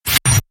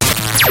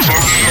Get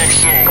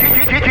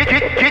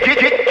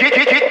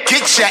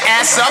your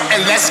ass up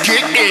and let's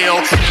get ill.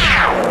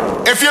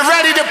 If you're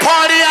ready to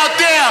party out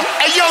there,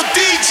 hey yo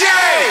DJ,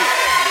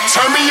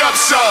 turn me up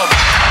some.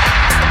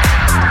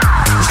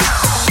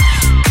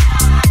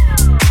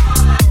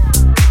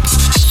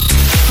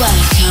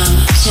 Welcome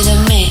to the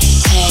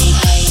mixtape.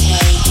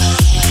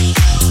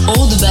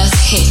 All the best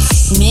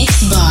hits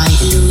mixed by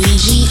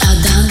Luigi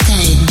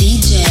Adante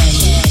DJ.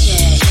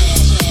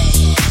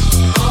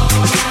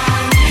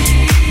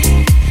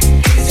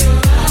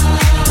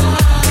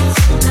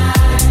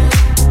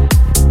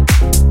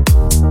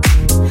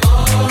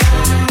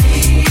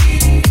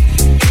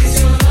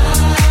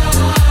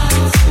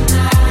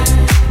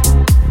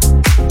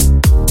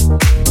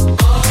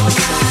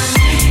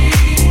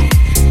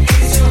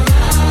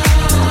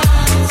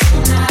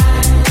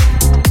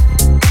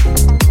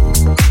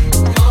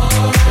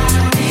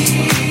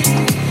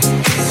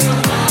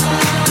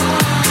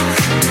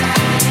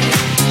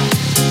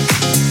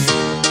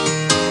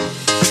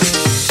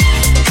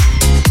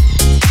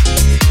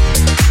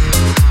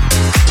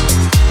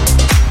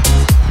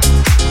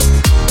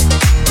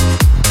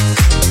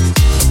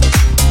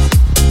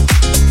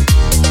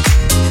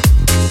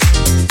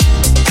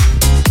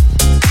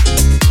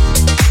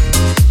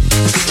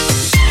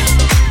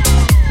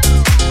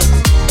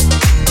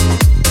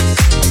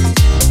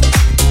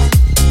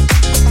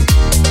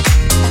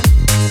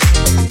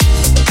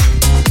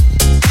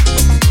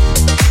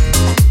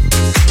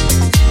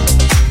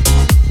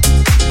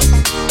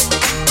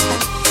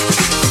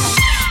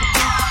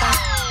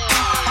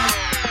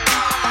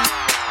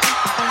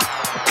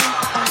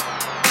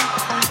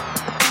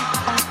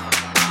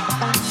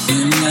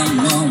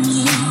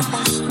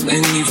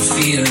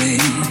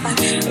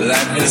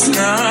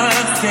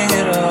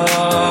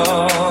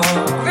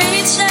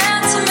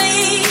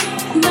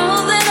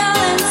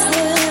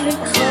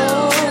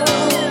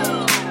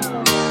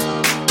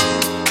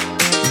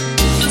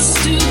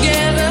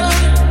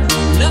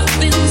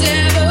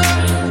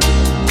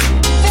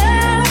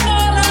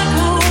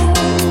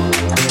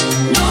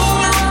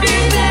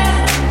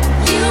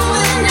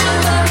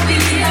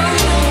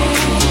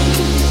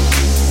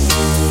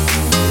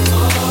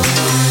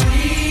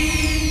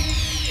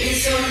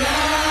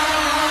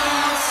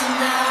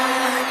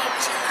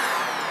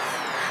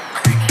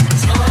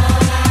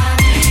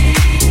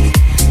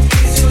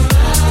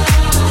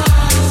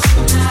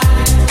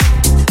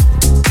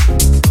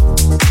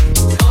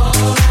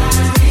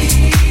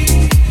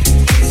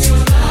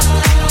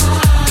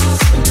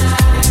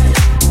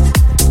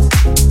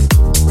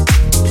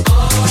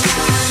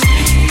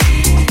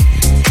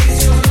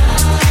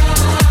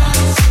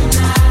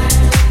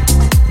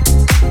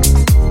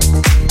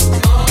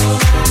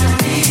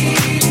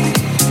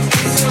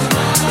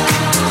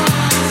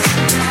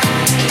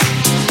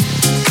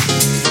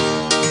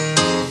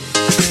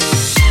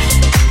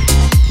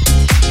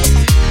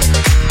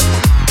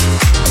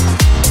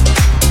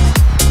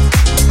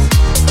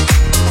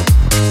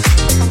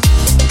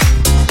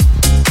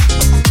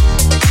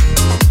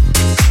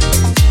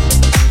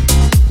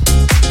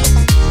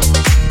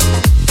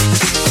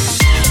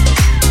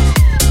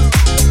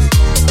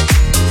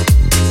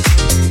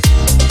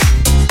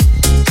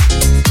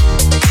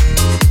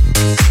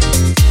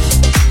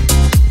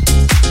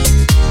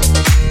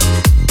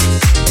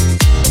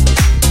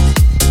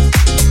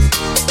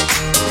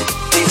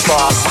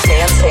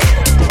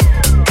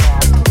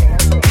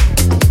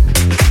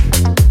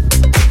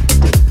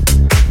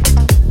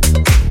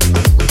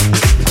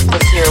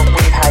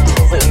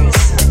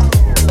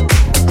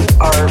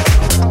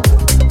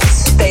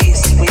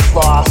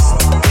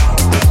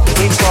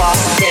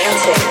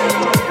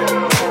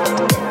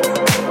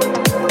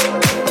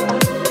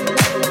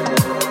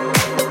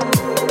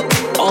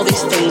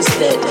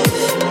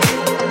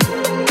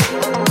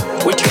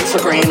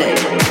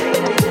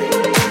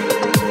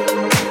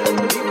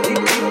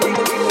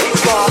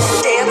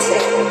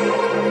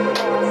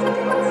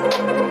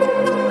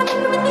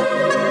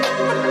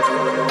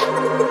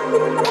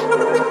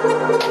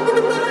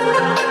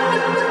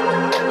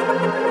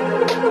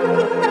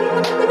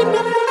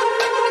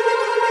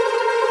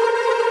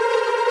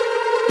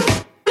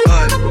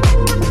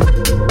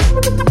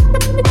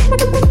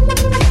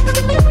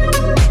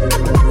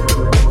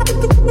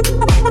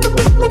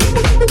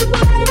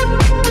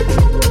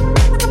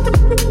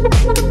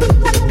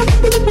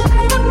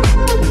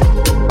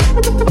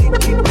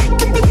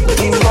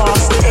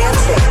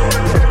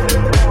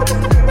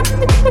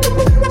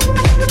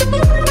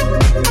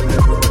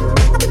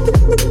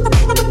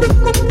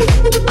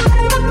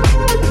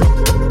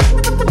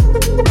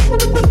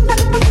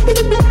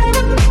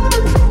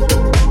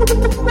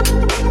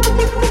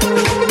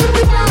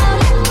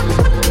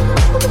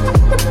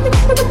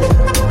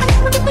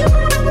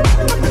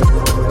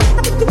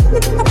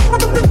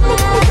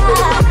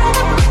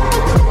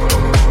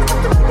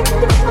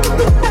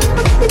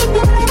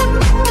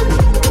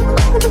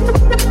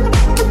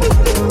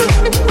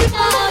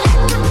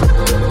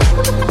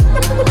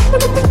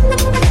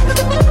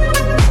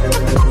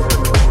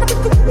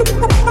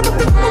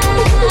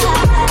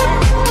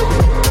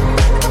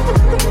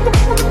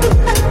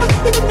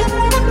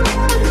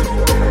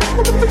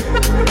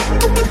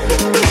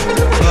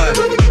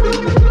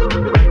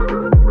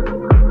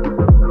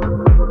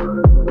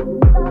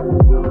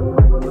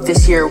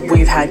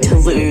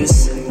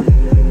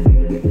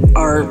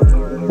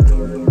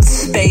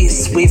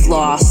 space we've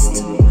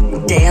lost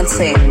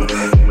dancing.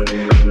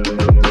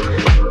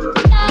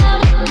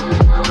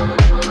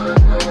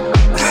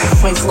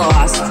 We've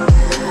lost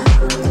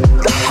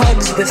the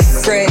hugs with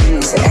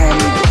friends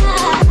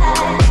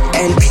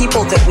and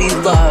people that we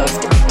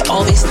loved,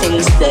 all these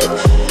things that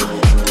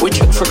we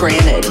took for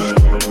granted.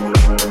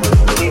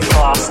 We've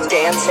lost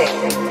dancing.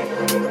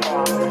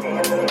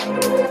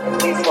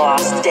 We've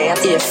lost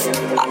dancing. If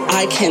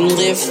I can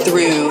live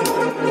through,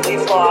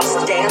 we've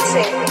lost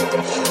dancing.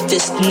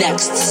 This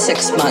next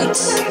 6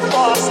 months, we've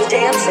lost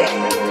dancing.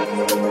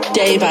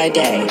 Day by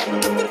day,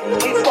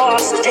 we've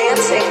lost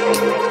dancing.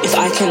 If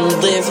I can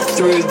live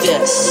through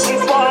this,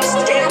 we've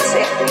lost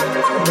dancing.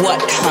 What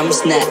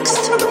comes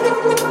next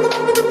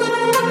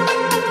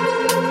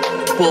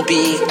will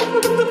be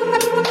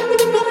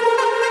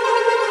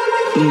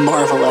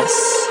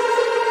marvelous.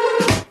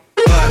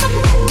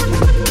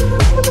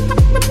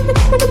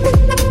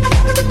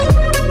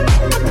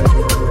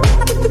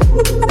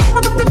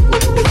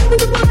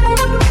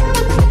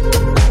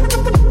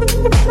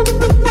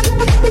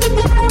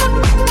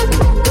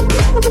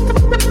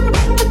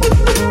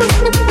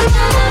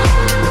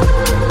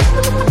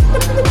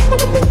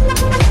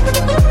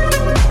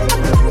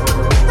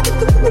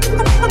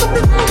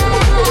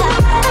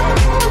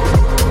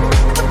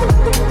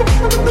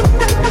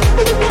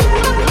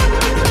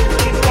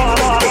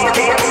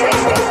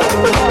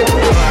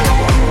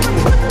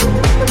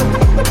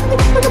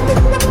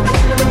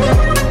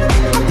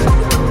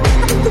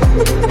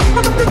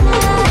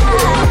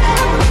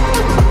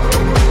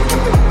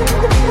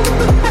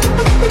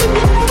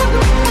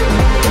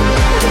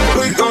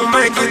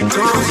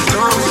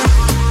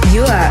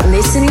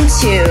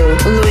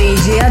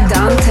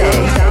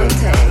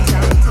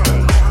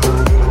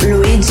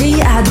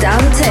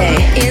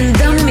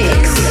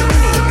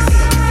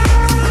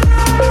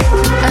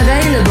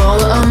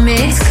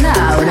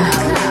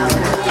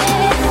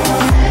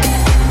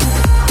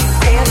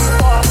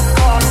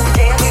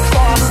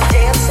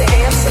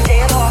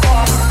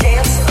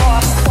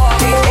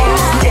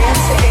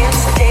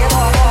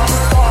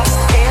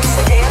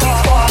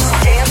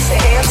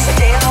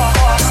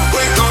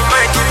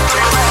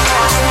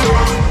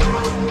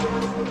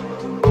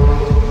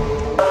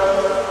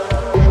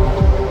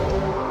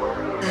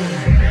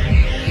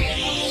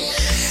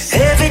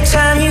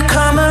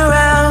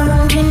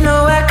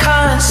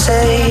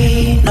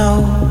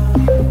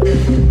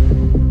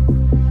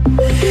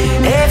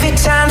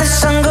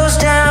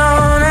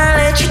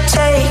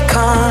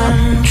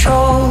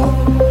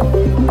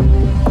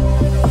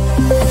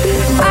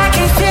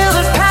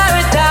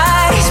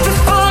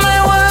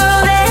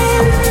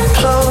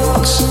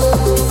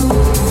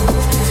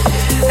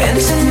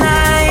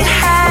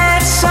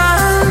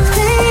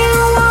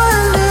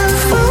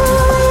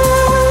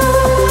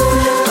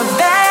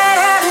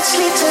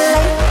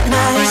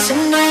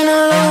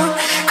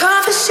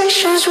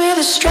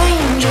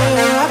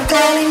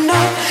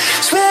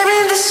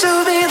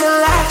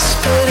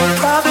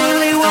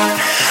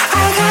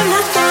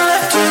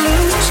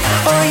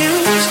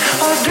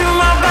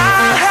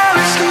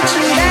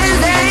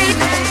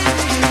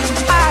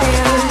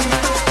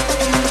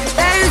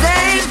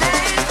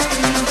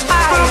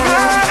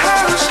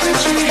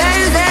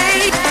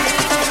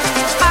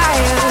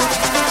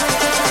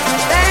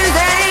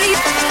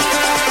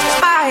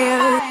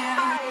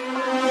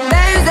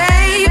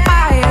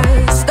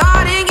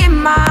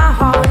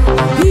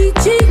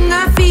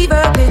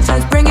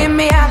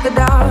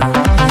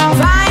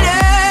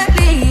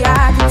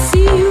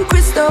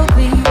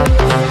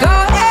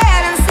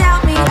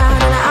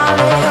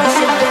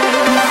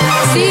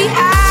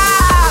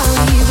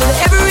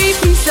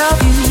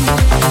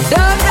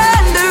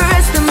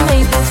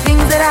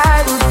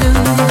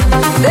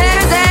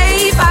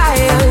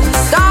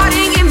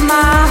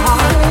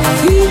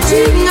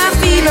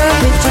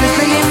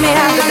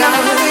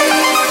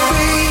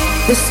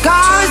 The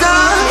scars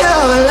of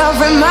your love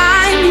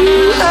remind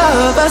me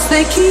of us.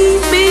 They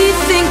keep me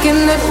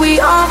thinking that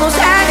we almost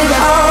had it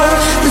all.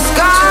 The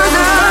scars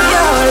of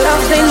your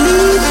love, they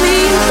leave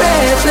me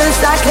breathless.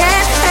 I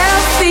can't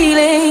help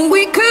feeling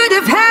we could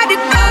have had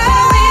it all.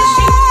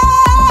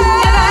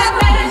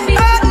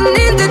 Rotten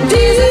in the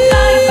deep.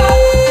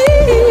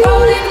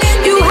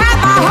 You had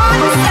my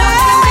heart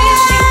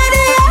inside,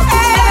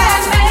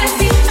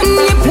 and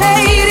you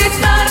played it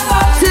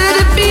to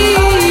the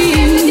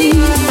beat.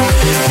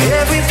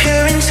 Every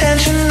pure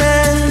intention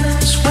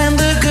ends when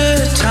the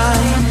good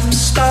times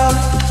stop.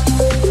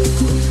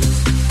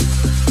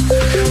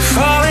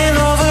 Falling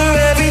over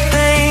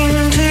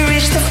everything to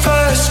reach the far.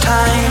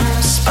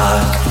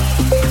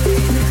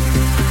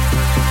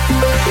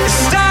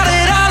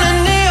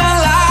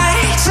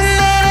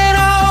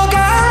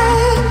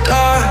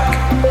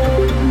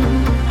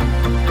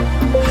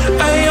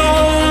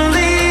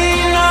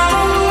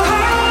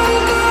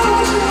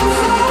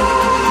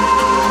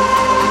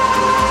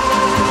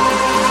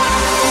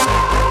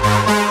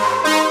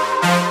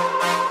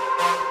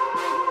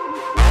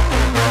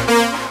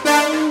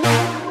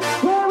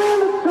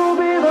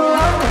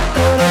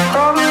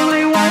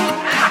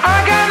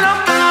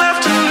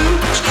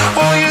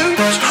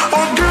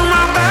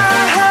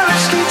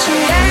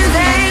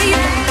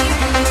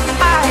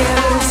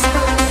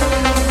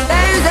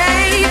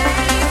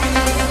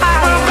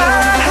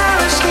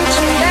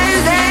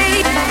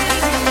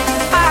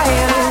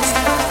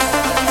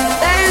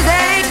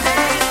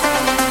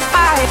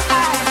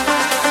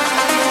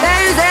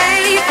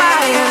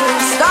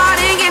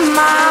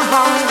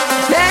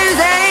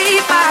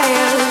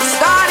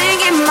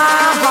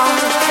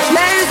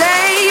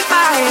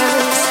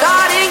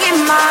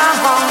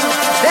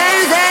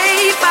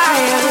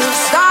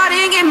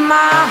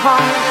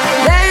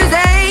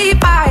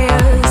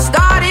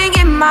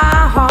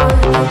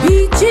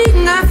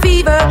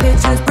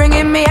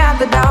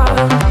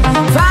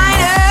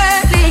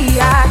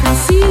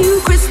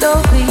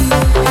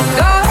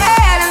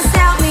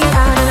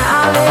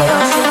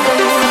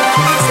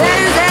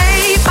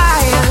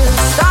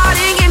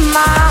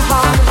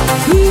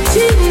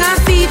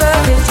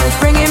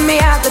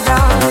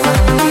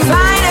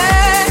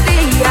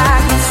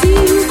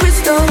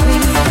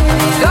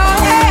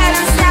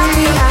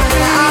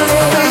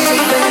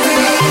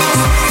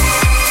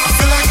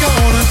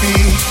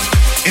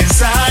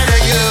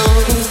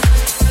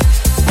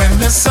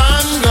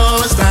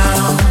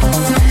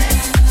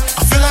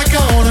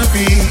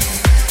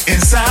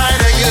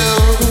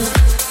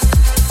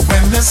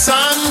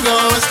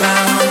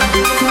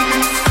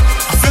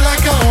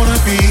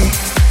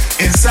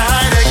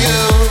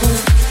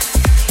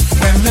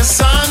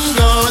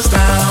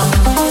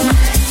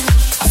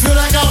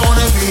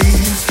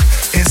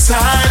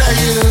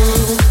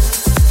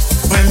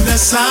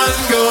 sun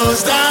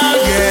goes down,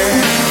 yeah.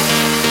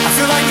 I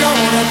feel like I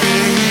wanna be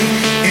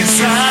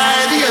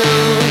inside you.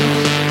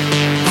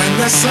 When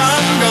the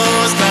sun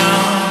goes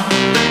down,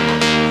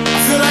 I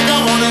feel like I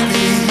wanna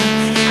be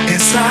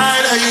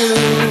inside of you.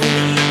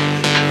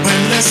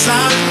 When the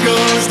sun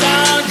goes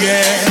down,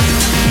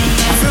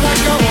 yeah. I feel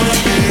like I wanna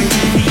be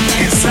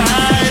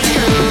inside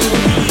you.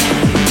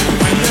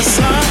 When the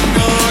sun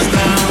goes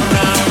down,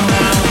 down,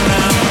 down,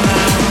 down,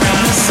 down, when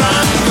the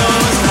sun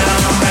goes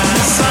down, when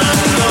the sun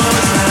goes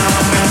down,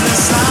 when the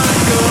sun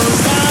goes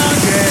down,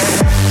 yeah.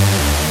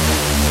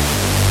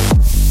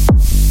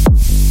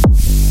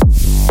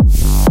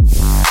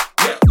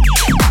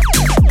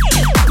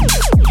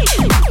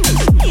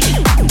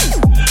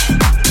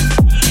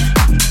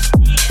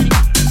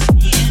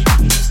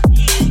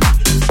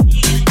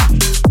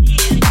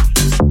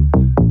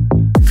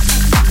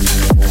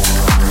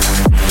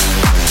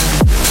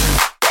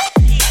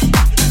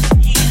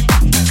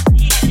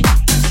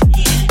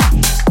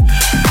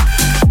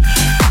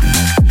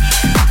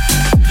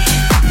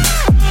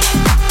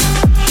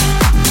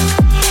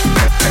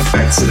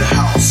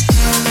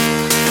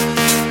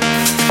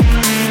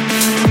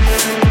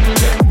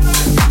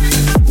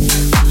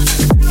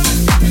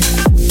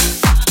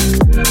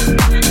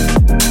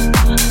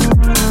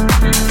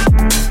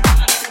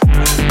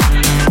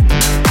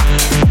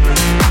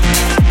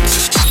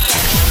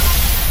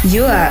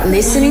 You are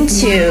listening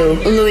to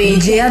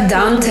Luigi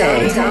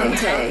Adante.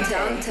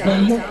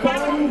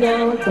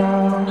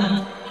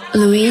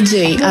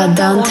 Luigi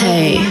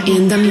Adante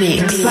in the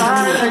mix.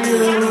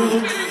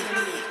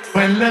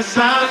 When the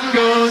sun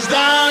goes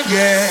down,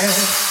 yeah,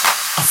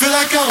 I feel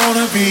like I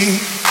wanna be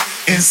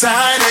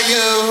inside of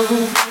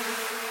you.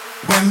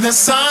 When the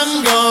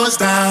sun goes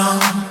down,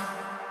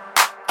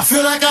 I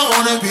feel like I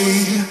wanna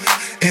be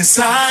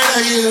inside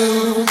of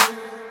you.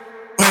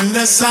 When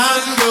the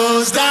sun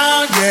goes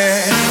down,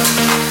 yeah,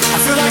 I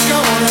feel like I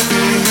wanna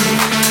be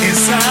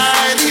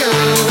inside you.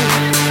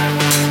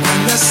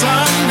 When the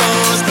sun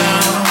goes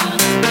down,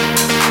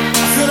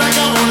 I feel like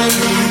I wanna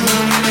be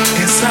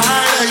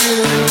inside of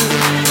you.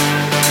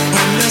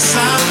 When the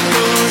sun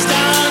goes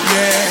down,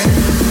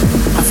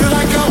 yeah, I feel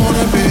like I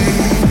wanna be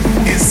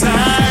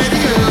inside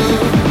you.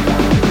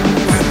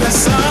 When the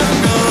sun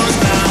goes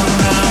down,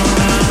 down,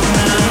 down,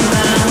 down,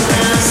 down,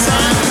 when the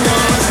sun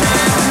goes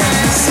down, when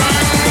the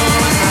sun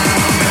goes down,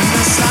 when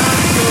the sun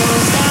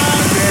goes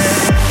down,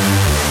 yeah.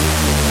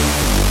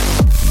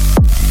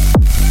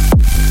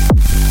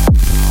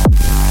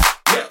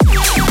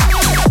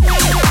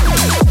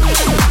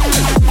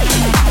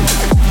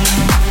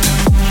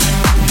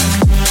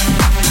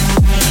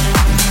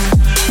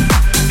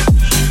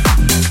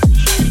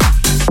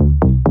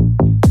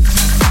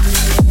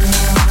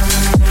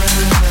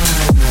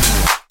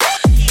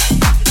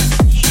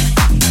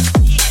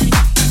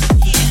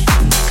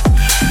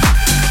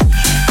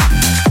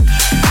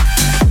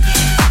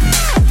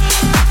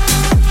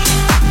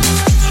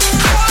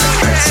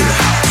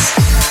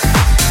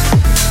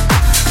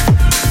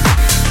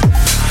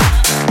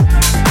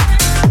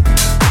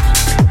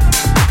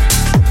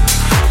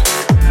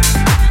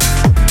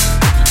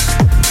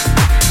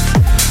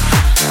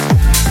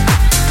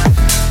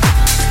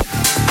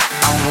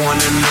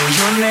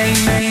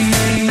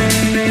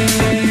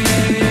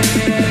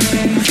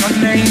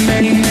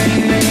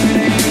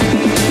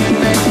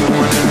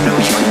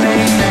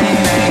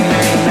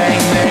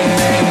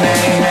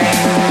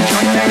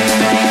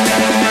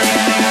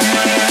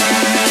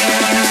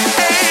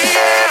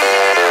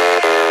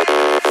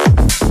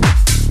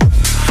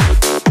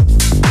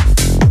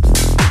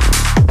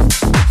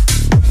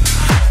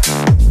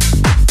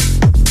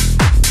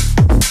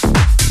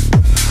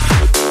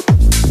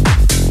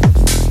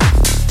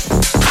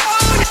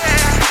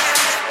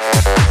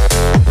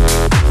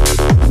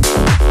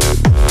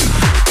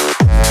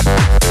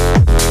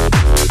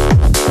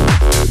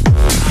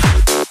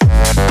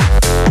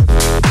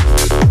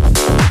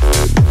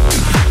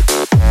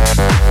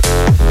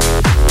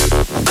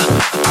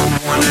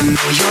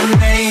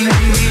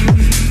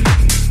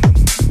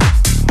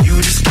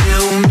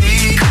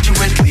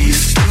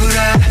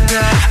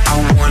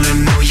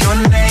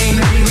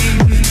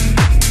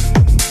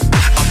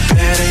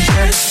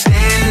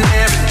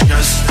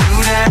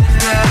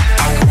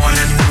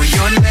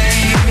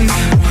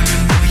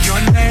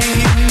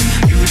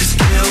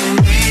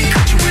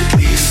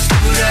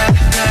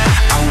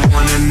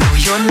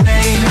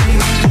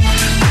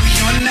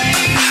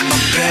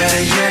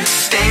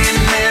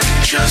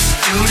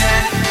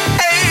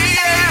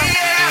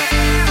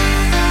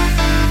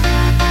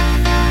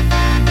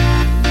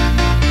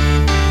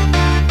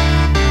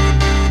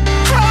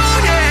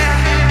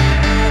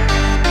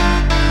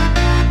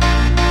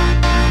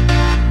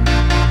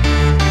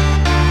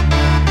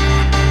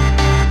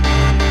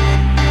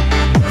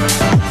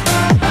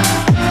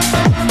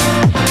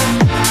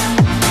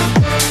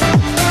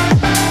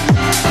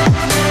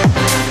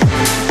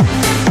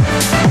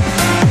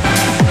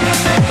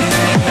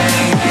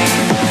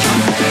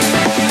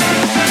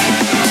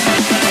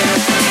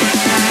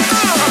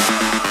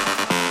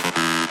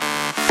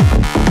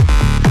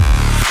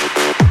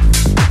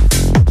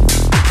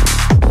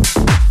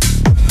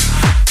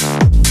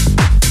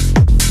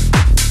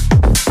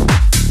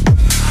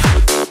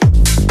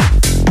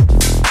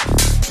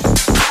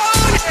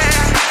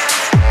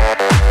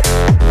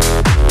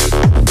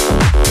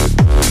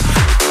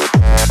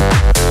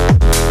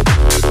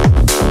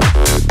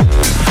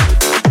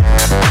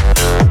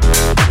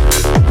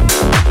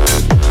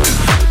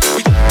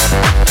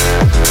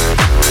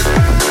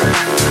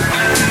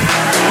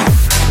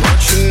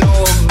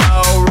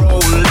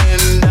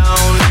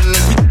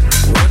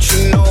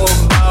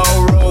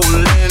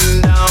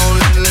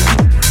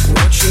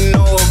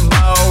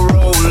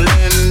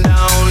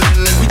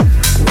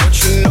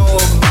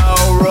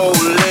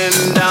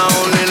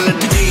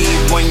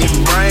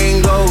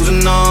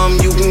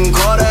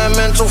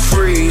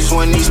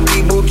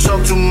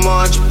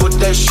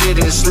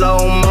 in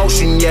slow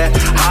motion, yeah.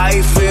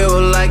 I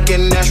feel like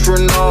an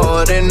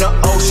astronaut in the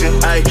ocean,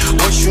 ayy.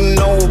 What you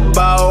know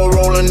about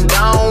rolling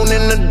down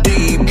in the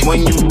deep?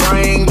 When your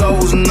brain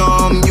goes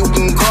numb, you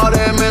can call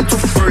that mental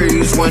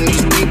freeze. When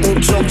these people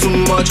talk too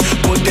much,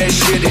 put that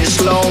shit in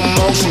slow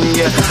motion,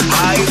 yeah.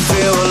 I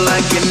feel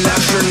like an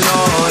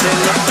astronaut in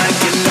the,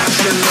 like an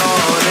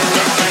astronaut in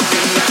the, like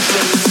an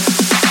astronaut.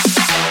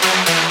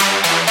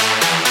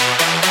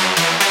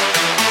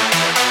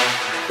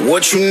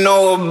 What you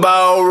know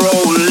about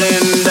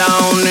rolling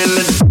down in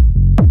the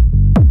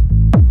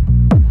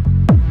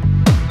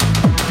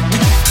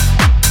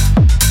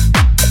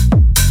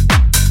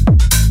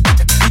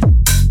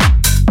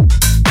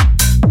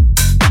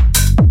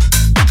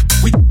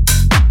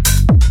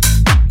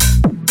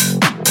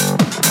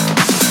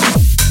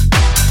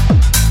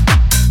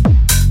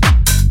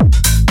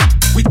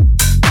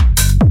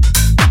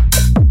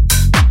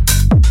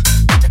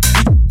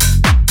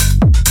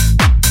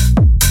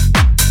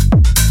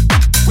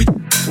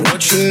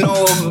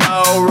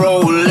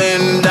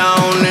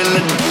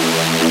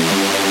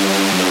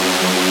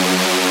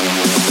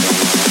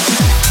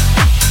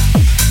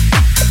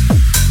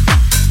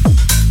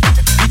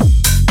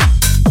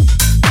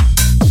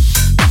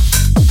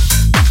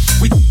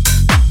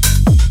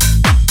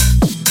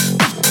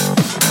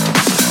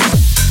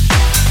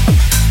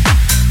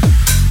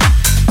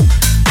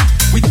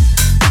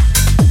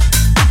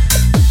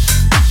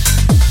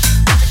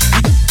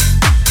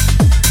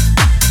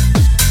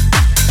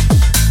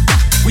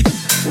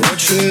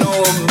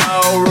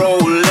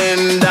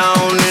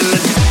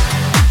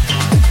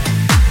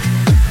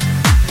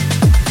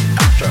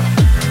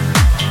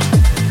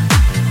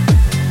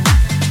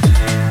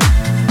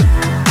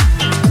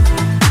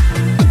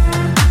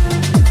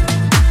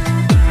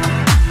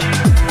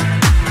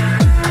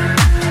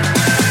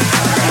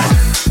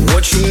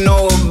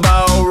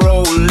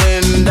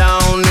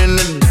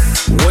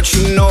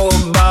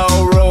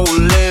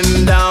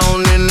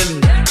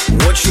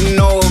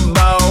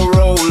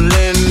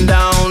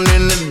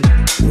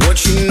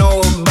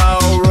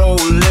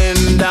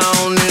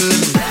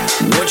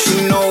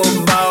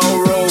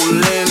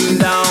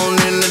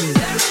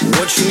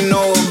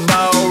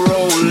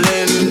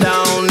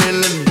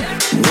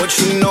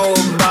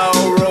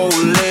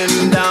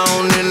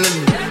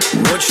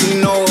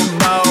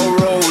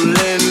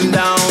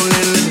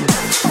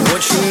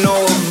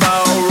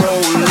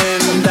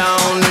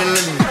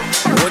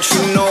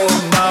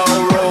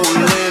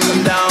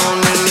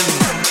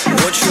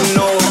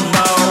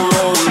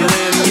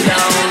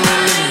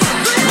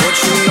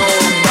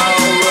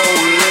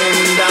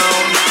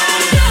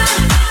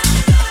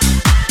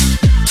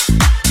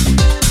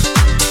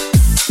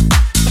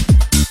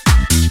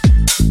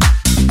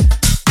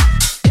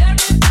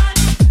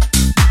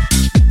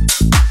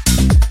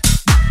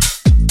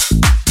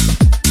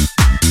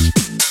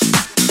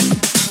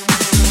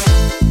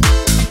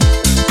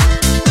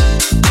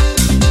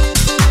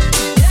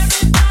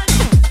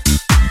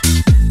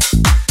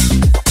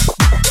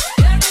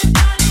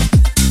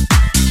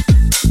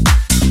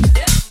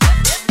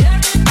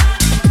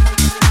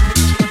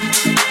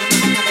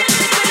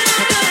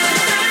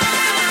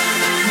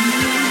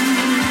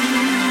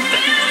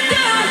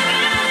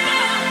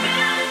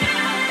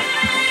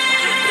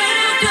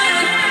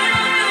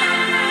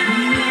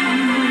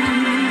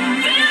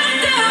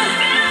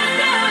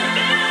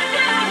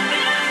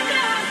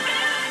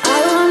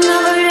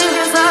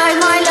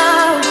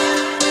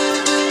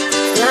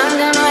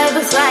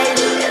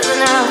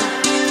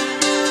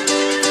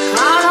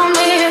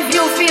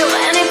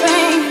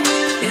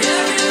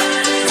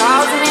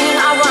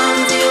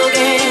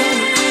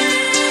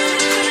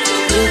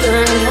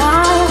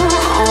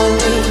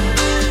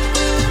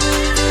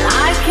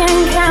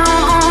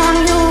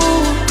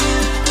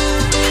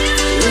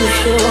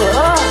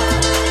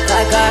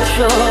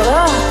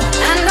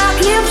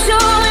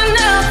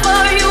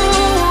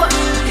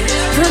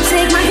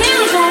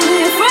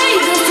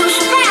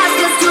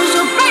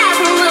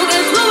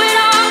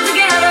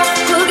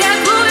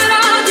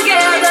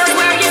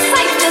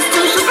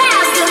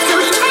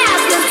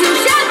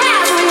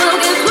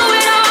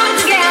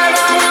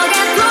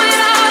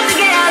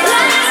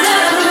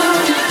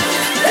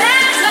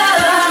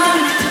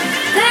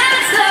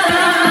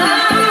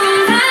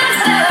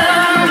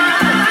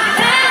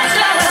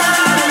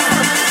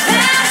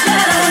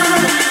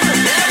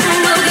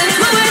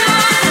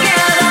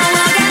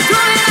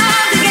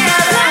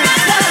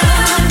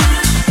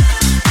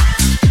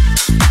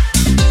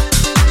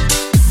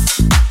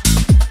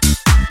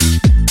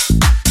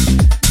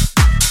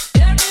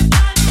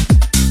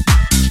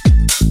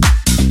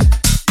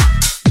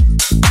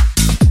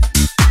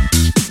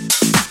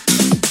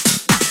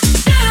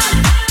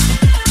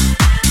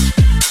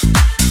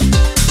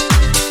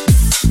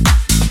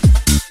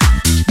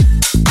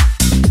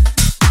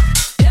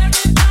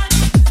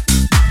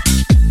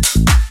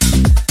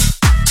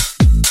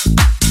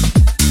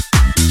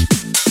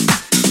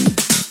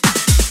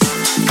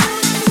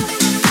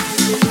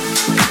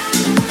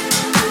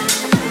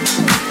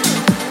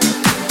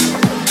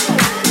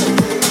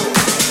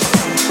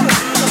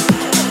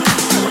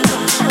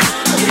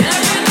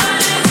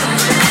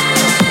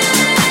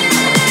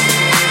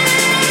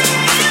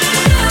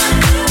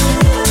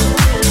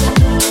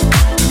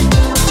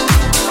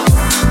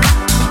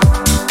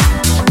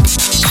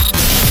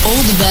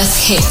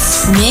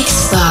hits,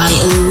 mixed by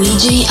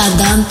Luigi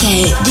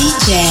Adante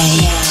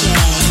DJ.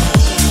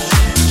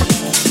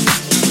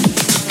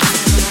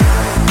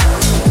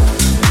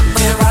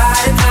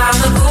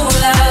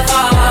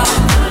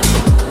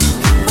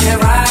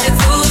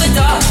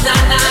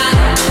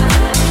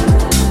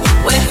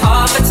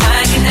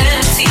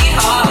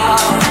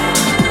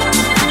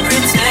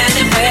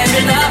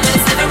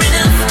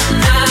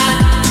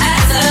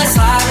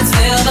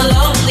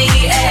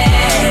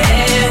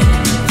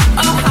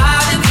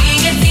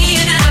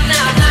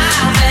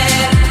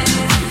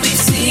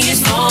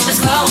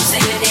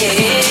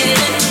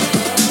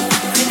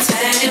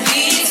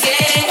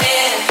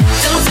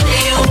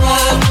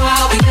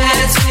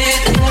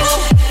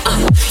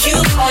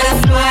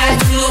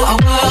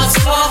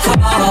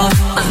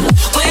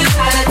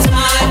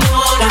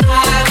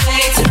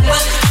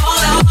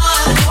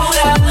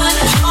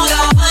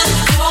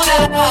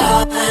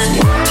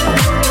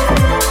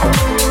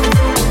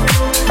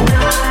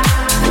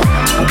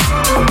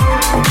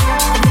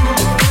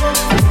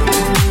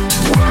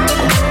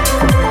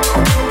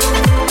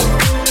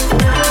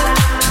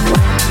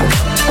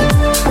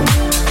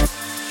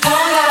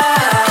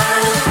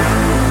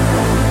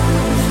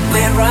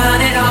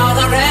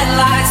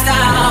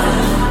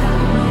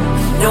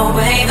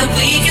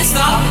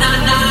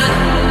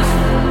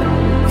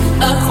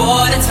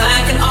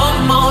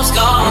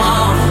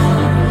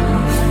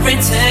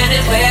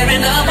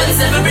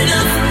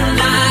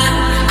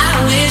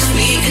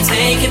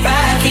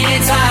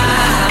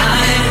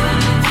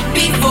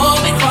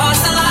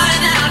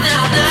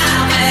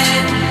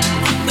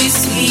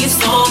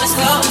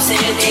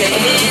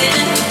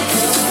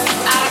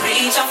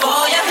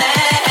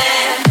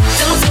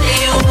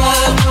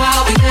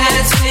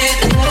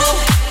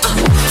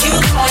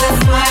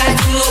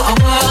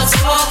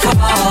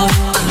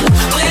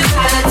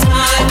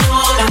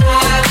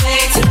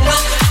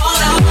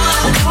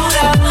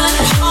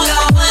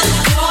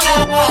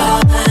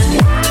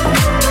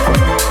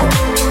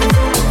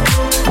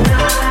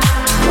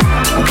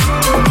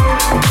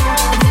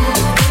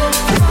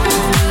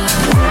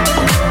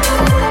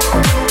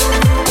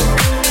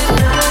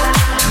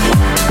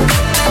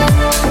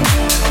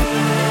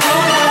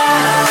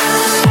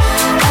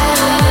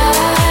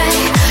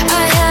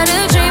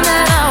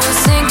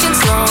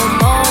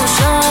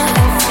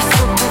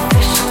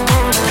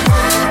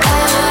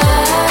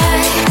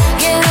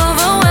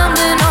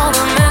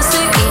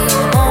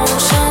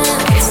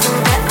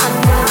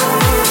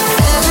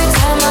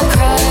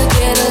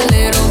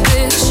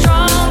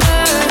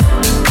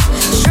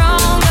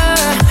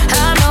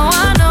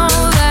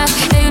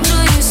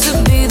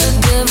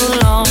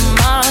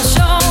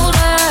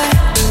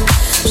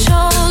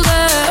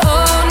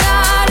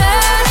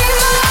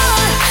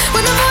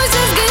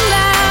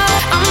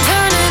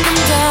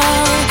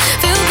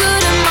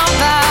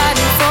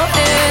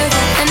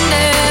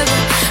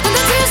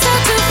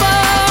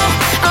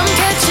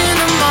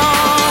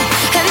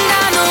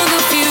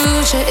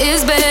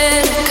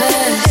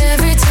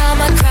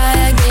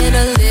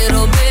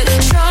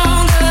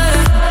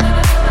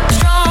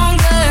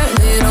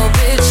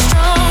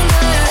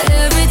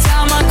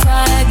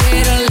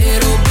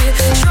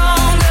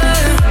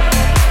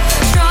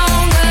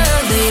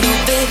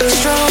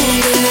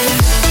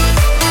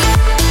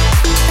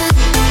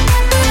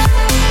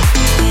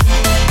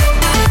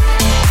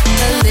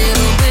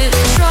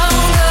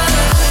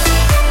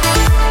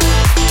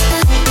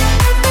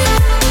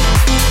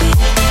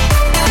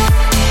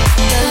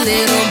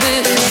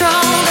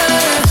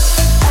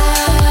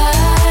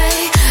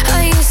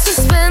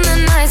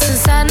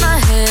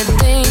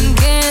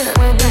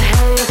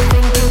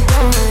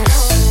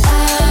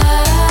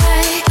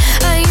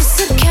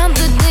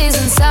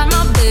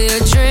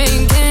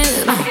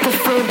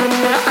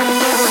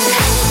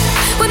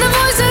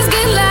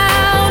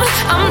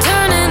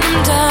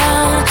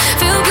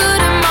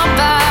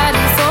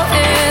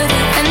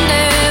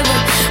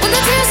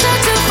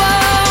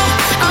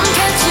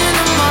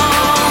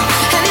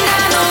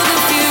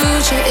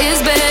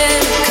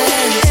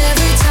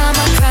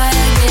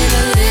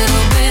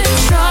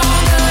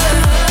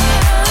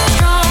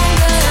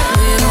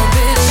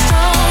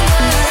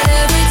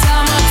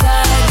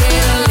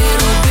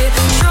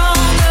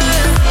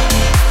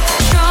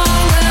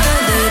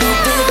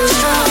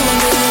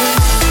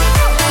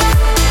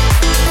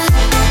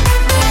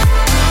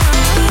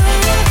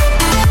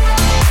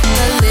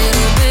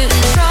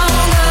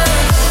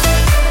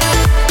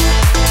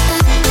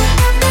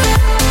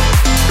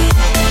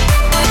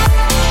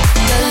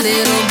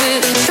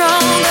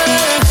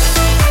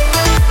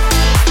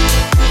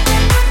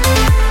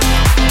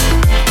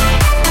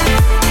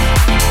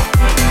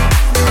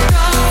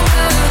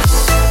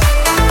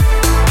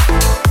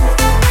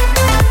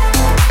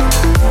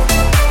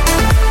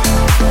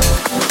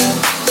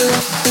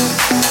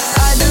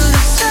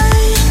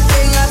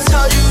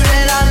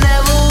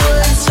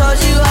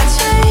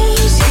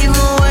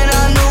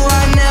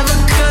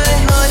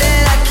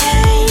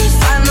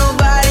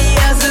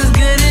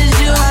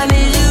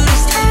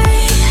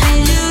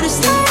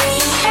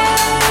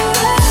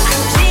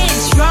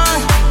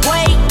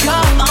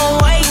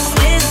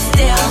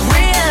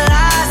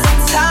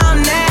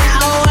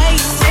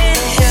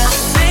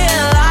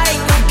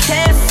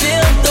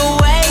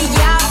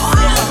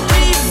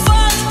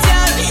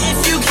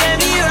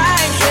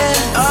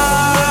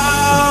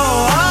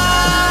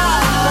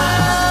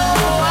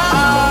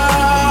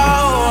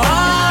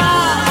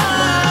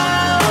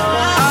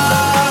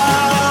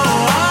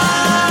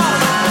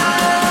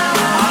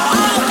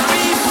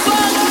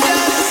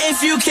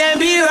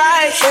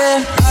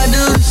 Yeah, I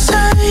do the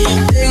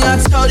same thing. I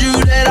told you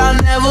that I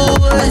never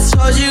would.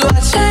 Told you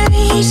I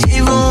changed,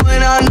 even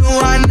when I knew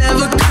I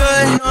never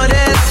could. Know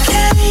that I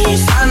can't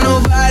find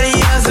nobody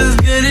else as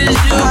good as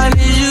you. I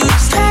need you to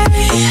stay,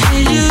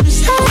 need you to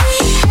stay.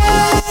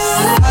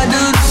 I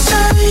do the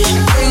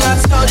same thing. I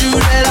told you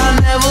that I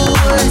never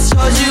would.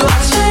 Told you I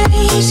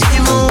changed,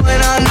 even when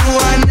I knew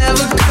I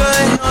never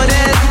could. Know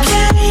that I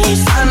can't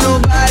find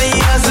nobody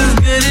else as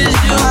good as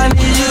you. I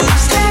need you to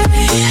stay,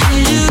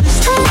 need you to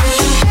stay.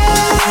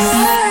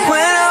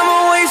 When I'm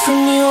away from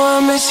you, I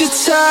miss your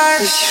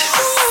touch.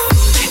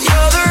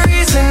 You're the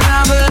reason I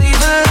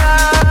believe in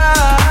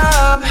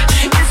love.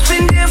 It's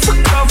been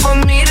difficult for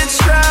me to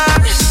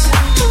trust,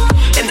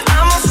 and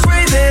I'm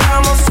afraid that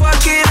I'ma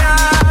fuck it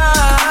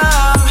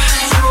up.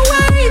 No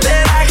way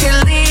that I can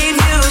leave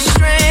you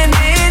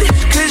stranded,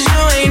 'cause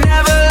you ain't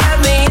never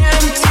left me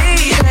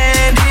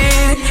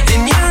empty-handed.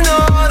 And you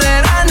know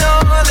that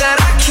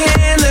I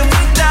can't live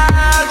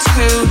without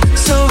you.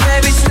 So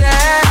baby, stay.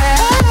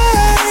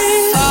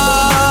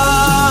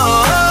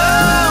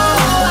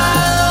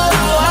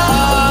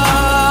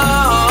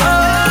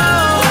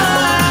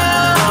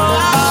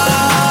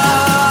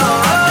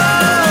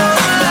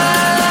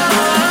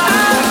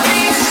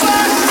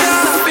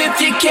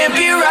 Can't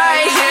be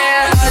right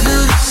here. I do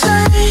the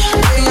same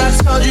thing. I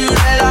told you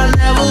that I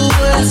never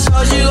would.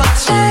 Told you I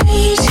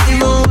changed,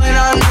 even when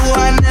I knew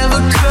I never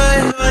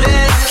could. But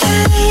in this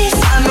case,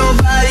 find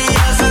nobody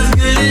else as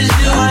good as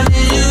you. I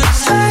need you to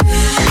stay,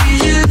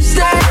 need you to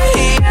stay.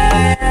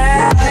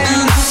 Yeah. I do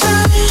the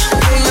same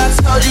thing. I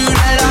told you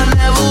that I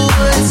never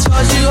would.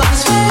 Told you I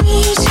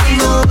changed,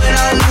 even when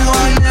I knew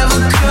I never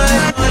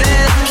could. But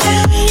in this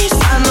case,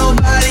 find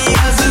nobody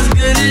else as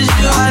good as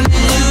you. I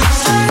need you to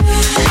stay,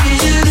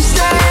 need you to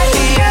stay.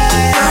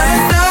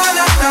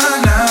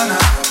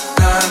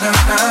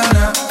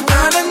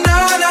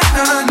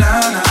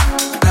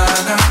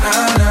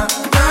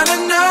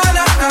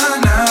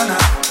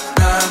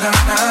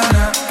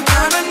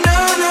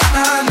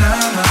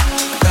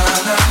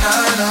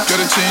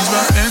 Change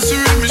my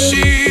answering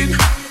machine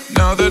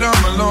now that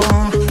I'm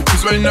alone,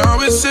 'cause right now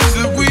it says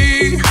that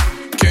we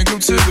can't come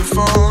to the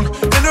phone.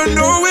 And I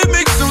know it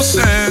makes no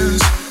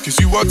sense, 'cause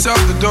you walked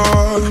out the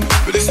door,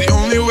 but it's the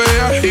only way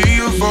I hear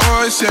your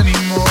voice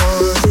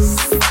anymore.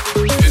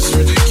 It's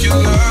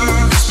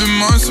ridiculous. It's been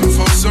months and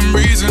for some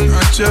reason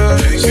I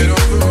just can't get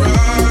over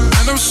us.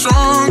 And I'm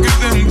stronger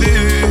than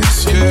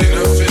this, yeah.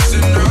 Enough is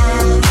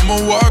enough. I'ma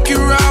walk you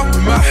around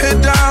with my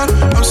head down.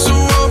 I'm so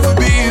over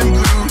being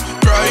blue,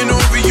 crying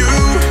over you.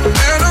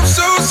 And I'm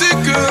so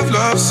sick of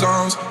love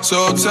songs,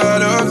 so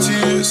tired of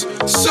tears,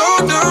 so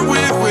done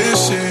with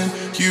wishing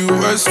you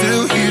were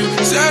still here.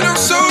 Said I'm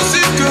so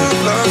sick of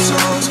love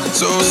songs,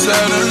 so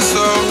sad and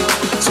slow.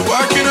 So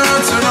why can't I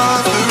turn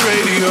off the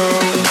radio?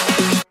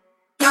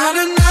 Na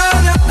na na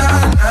na na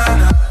na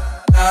na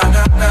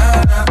na na na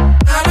na na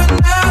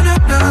na na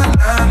na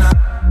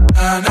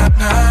na na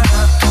na.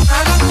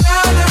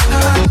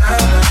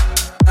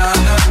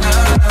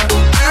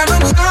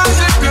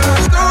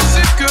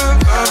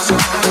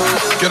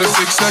 Gotta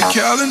fix that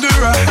calendar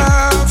I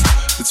have.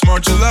 It's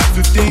March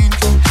 15th,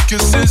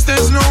 because since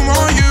there's no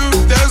more you,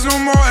 there's no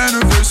more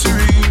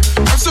anniversary.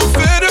 I'm so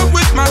fed up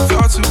with my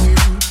thoughts of you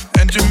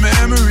and your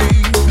memory,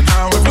 and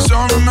how every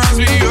song reminds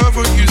me of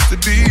what used to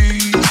be.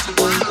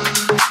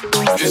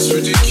 It's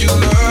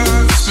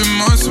ridiculous. It's been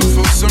months and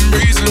for some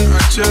reason I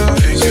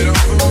just can't get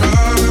over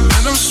us.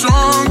 And I'm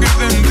stronger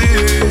than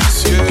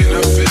this, yeah.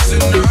 Enough is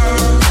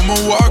enough. I'ma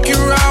walk you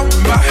around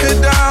with my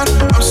head down.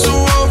 I'm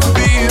so over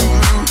being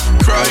blue,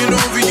 crying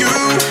over you.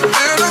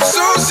 And I'm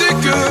so sick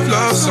of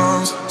love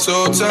songs,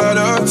 so tired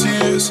of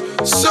tears,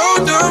 so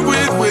done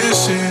with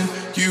wishing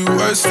you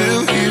were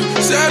still here.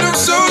 Said I'm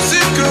so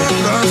sick of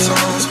love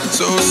songs,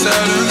 so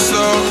sad and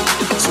slow.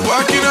 So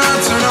why can't I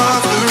turn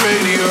off the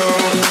radio?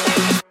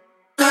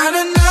 Na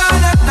na na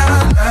na na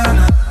na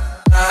na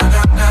na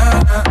na na na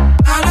na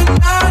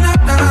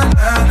na na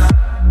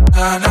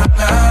na na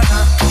na.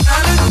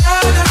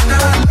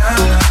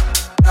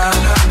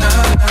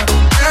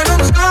 And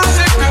I'm so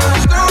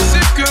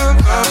sick of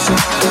love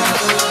songs.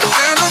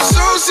 And I'm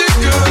so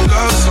sick of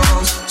love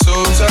songs, so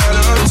tired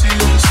of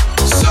tears,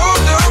 so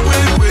done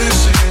with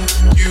wishing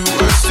you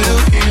were still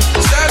here.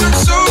 Said I'm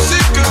so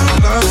sick of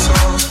love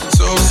songs,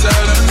 so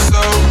sad and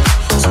slow.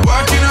 So why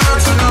can't I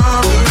turn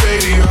off the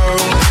radio?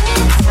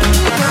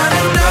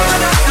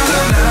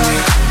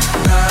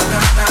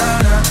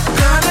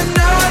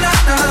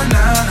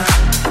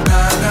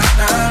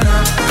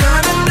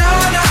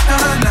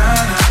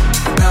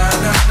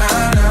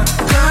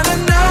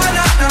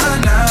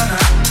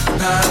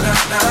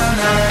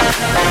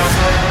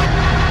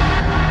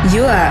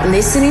 You are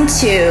listening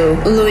to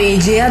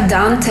Luigi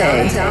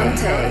Adante.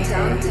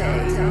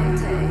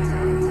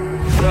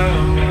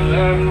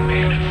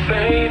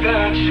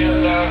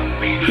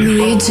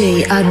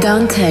 Luigi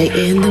Adante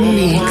in the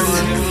mix.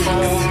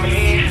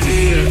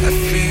 I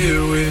fear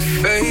we're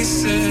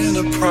facing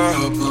a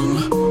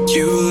problem.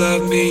 You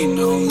love me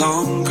no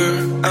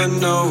longer, I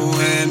know,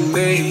 and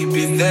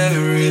maybe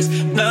there is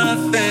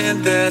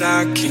nothing that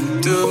I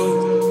can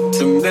do.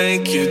 to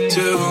make you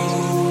do.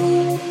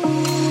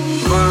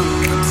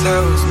 Mama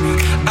tells me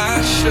I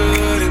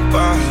shouldn't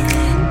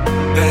bother,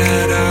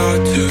 that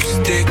I'll just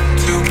stick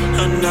to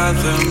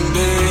another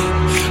man,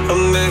 a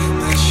man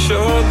that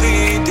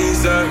surely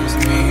deserves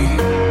me,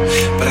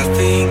 but I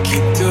think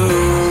you do.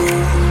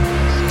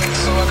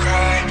 So I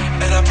cry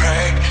and I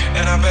pray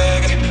and I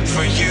beg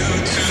for you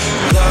to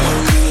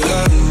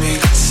love me,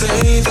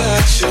 say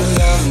that you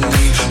love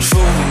me,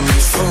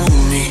 fool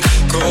me,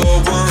 go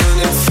on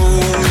and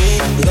fool me,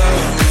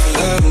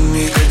 love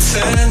me,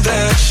 pretend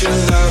that you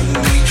love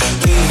me,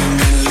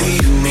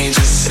 leave me,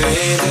 just say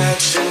that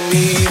you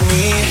need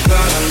me,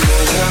 love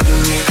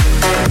me,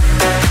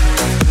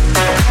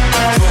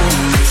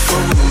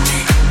 fool me,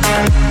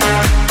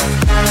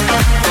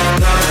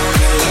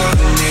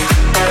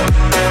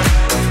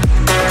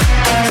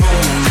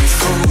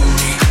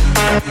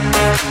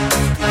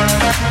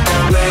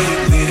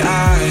 lately I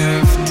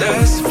have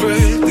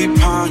desperately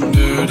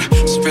pondered,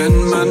 spend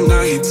my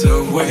nights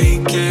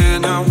awake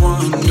and I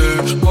wonder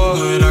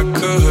what I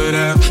could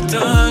have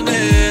done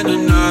in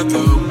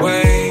another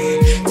way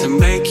to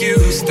make you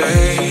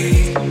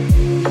stay.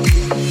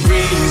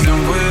 Reason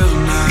will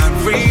not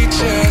reach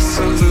a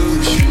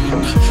solution,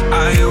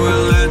 I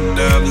will end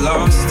up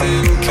lost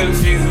in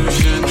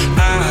confusion.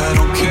 I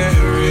don't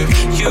care if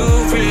you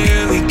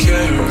really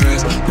care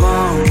as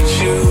long as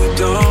you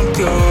don't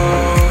go.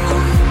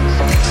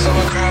 So I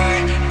cry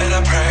and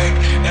I pray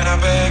and I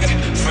beg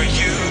for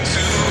you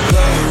to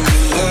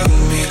love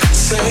me,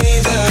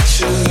 say that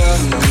you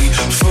love me,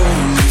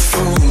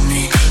 fool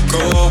me,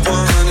 go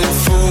on and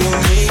fool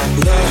me,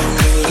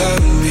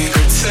 love me,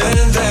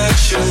 pretend that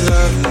you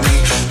love me,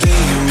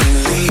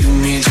 leave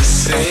me, just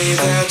say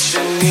that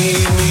you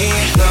need me,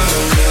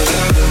 love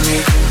me,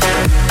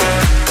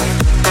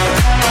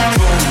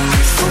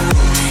 fool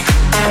me,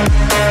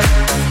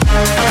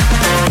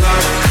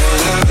 love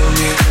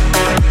me.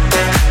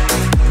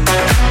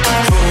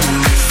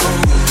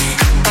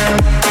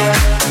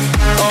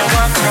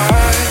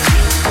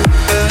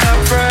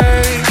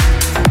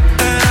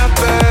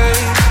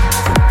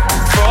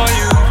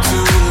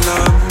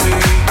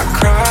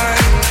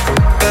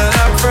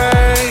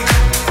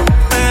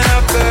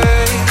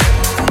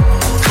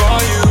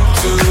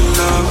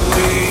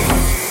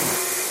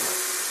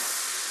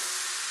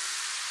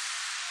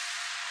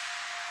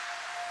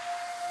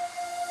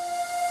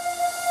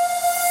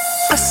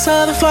 I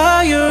saw the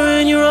fire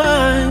in your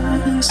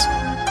eyes.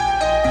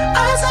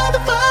 I saw the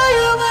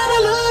fire when I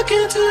look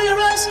into your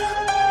eyes.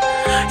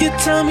 You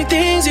tell me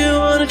things you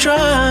wanna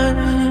try.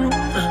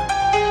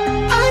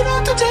 I know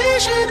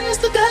temptation is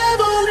the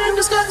devil in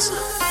disguise.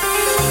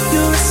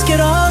 You risk it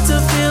all to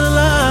feel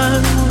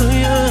alive.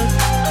 Yeah.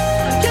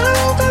 You're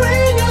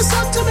offering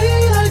yourself to me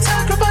like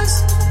sacrifice.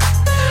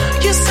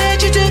 You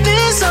said you do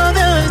this all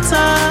the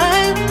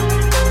time.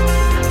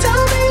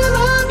 Tell me you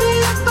love me,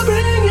 I'll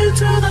bring you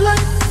to the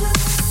light.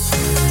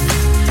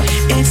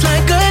 It's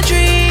like a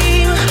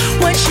dream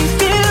when she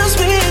feels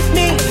with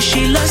me.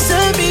 She loves to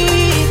be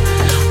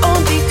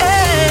on the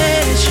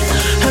edge.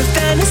 Her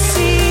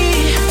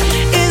fantasy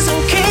is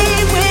okay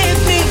with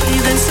me.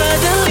 Then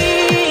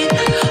suddenly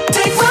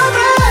take my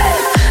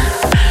breath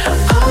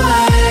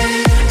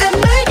away and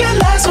make it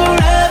last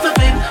forever,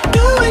 babe.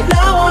 Do it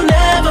now or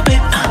never,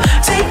 babe.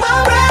 Take my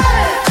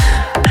breath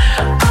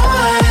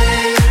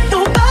away.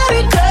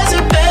 Nobody does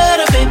it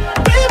better, babe.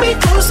 Bring me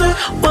closer,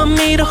 want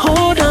me to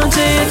hold on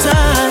to your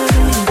time.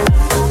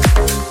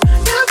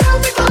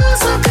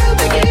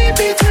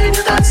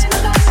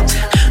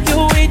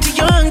 You're way too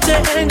young to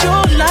end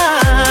your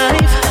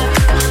life.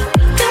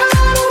 Girl,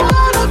 I don't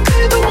wanna be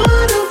the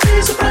one who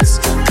pays the price.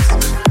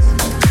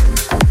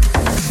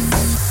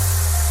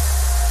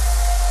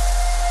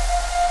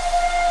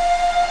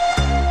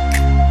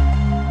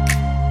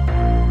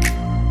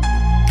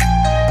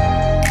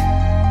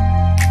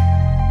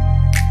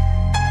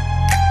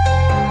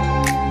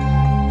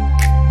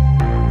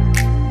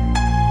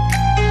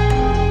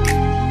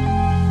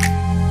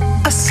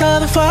 I saw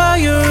the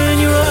fire in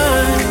your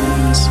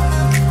eyes.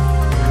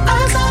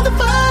 I saw the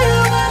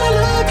fire when I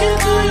look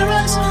into your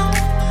eyes.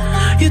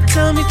 You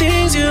tell me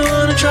things you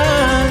wanna try.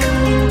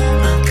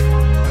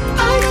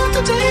 I know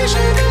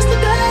temptation is the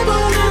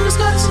devil in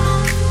disguise.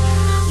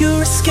 You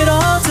risk it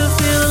all to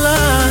feel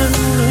alive.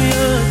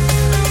 Yeah.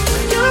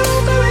 You're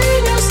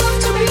offering yourself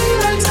to me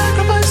like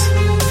sacrifice.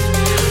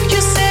 You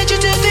said you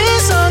do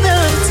this all the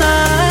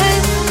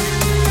time.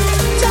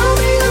 Tell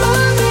me you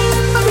love me,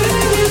 I'll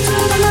bring you to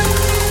the light.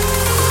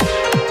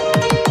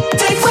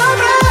 Take my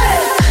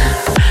breath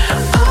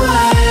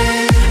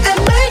away and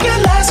make it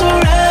last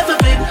forever,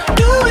 babe.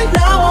 Do it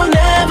now or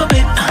never,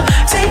 babe.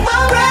 Take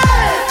my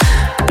breath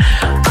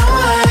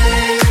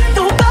away.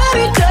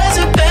 Nobody does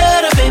it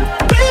better, babe.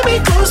 Bring me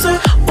closer,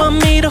 want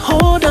me to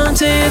hold on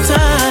to your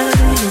time.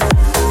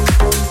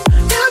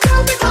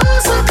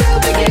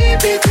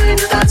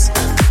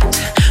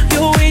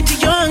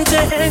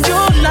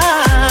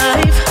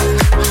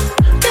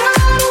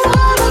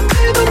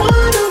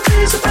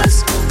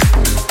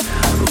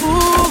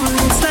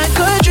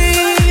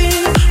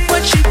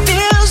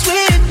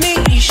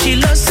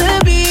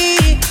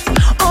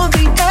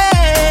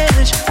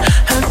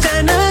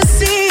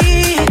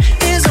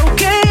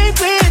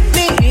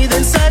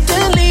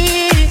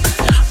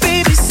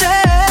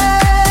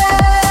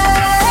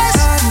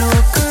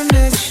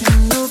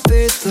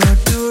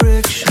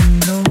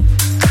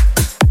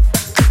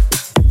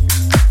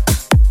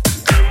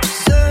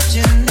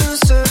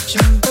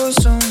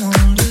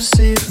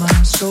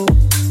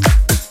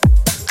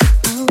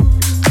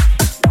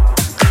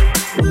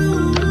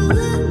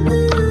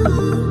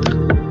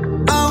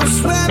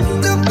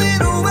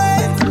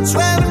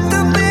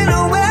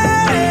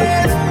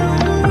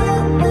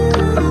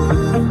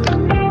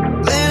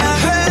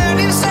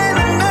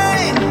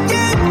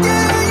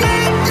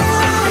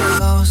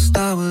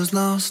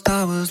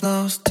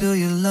 till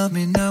you love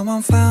me. Now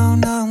I'm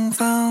found, now I'm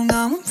found,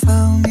 now I'm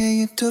found. Yeah,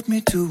 you took me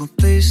to a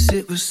place,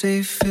 it was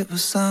safe, it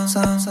was sound.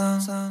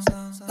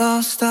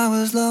 Lost, I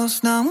was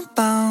lost, now I'm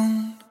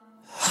found.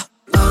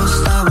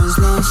 Lost, I was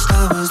lost,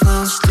 I was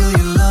lost till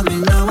you love me.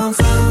 Now I'm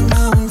found,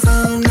 now I'm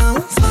found, now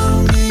I'm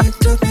found. Yeah, you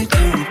took me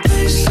to a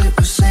place, it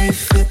was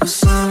safe, it was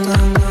sound.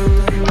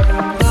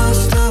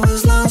 Lost, I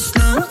was lost,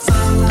 now I'm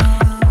found.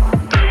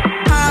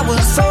 I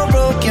was so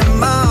broken,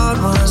 my heart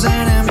was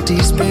an empty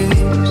space.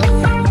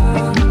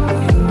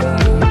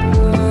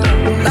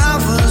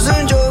 Life was a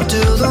joke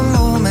till the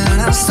moment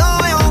I saw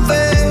your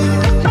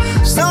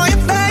face, saw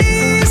your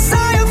face,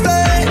 saw your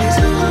face.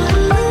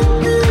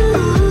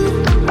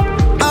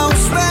 I was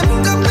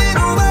swept up in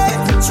a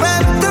wave,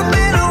 swept up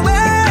in a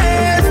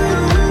wave.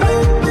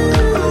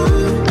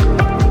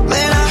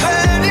 Then I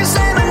heard you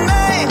say my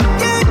name,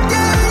 yeah,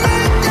 yeah,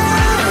 yeah,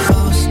 yeah.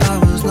 Lost, I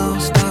was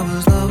lost, I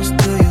was lost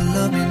till you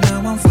love me. Now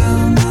I'm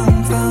found, now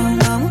I'm found,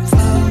 now I'm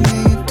found.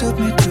 Yeah, you took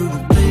me to a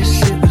place,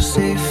 it was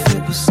safe,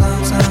 it was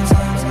sound, sound, sound.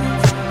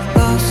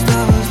 Lost,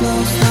 I was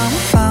lost, now I'm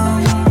found.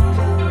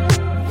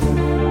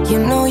 You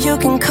know you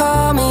can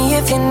call me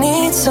if you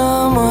need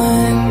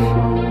someone.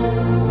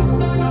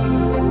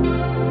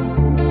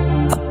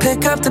 I'll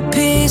pick up the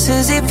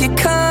pieces if you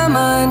come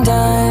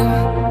undone.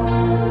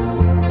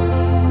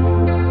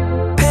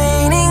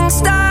 Painting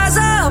stars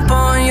up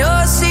on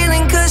your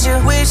ceiling 'cause you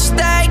wish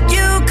that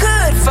you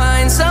could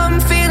find some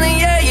feeling,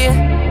 yeah.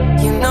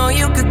 You know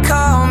you could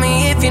call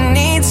me if you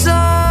need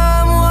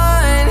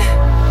someone.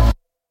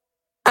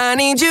 I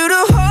need you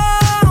to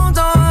hold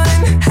on.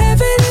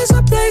 Heaven is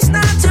a place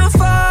not too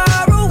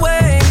far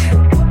away.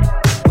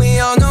 We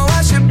all know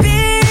I should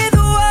be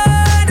the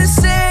one to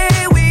say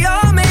we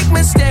all make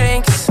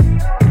mistakes.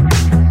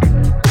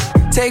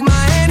 Take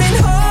my hand and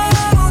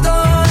hold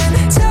on.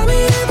 Tell me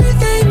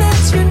everything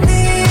that you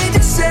need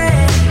to say.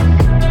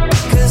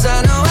 'Cause I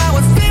know how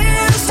it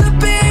feels to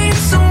be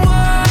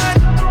someone.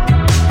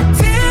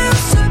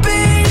 Feels to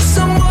be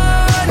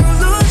someone who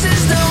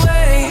loses their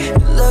way.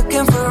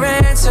 Looking for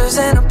answers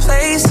in a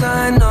place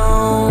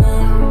unknown.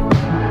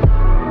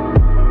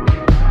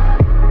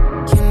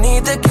 You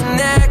need the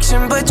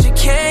connection, but you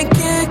can't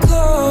get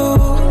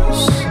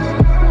close.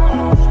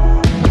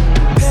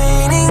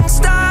 Painting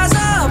stars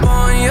up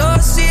on your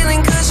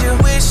ceiling 'cause you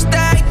wish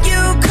that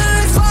you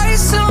could find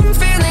some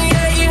feeling,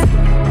 yeah.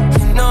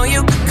 You know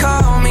you could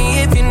call me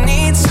if you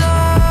need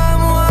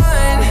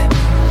someone.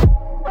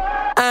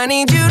 I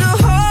need you to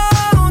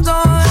hold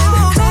on.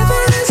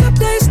 Heaven is a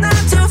place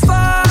not too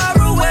far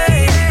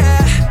away.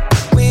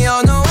 We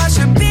all know I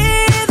should be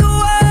the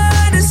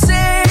one to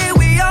say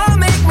we all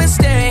make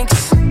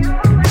mistakes.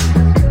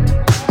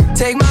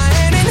 Take my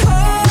hand and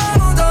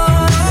hold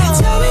on.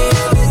 Tell me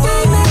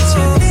everything that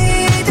you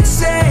need to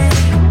say.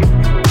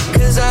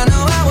 'Cause I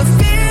know how it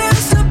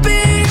feels to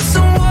be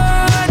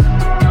someone.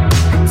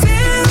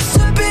 Feels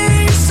to be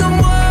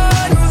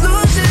someone who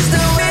loses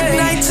their way.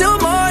 Midnight till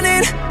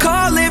morning,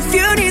 call if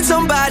you need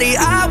somebody.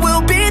 I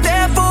will be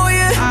there for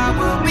you. I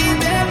will be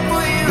there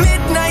for you.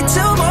 Midnight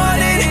till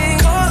morning,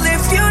 call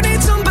if you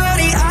need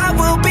somebody. I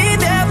will be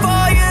there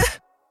for you.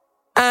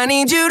 I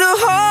need you to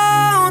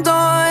hold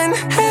on.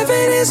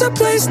 Heaven is a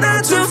place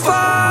not too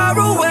far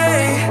away.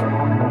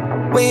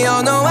 We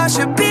all know I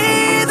should be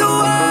the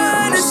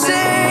one to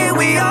say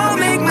we all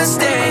make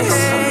mistakes.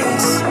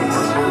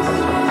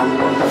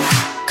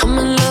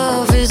 Common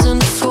love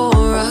isn't for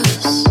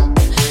us.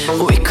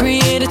 We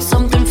created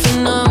something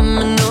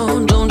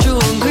phenomenal. Don't you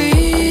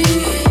agree?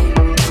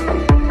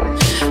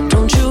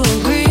 Don't you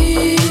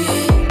agree?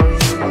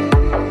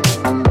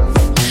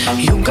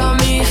 You got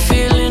me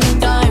feeling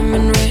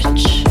diamond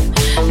rich.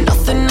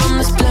 Nothing on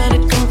this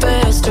planet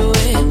compares to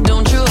it.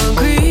 Don't you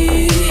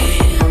agree?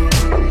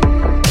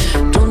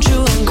 Don't you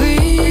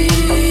agree?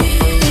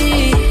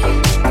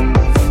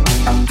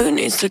 Who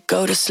needs to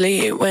go to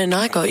sleep when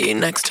I got you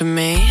next to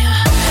me?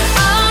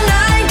 All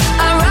night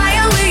I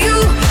ride with you.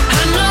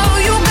 I know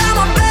you got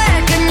my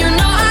back and you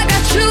know I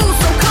got you.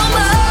 So come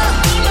up,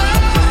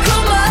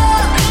 come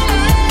up,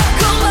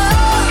 come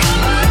up.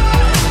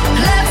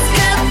 Let's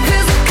get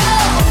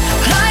physical.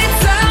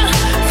 Lights out,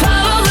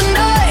 follow the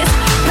noise.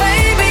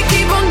 Baby,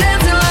 keep on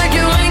dancing like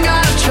you ain't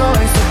got a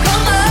choice. So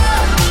come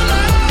up,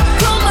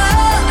 come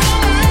up,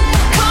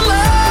 come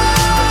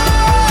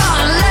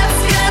on. Let's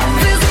get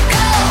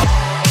physical.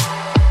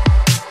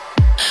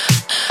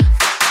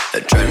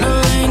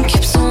 Adrenaline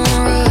keeps on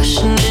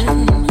rushing in.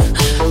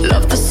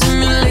 Love the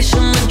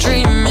simulation we're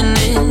dreaming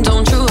in.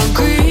 Don't you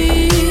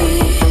agree?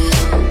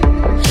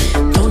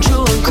 Don't you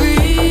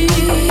agree?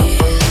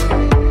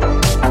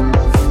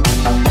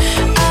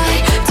 I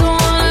don't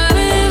wanna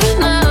live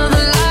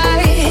another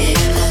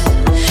life,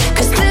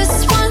 'cause this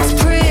one's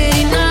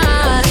pretty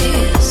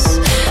nice.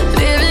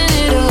 Living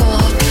it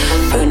up.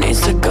 Who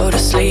needs to go to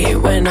sleep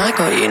when I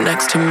got you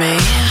next to me?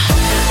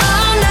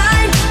 All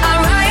night I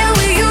ride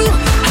with you.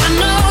 I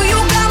know you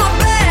got my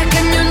back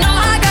and you know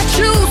I got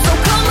you. So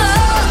come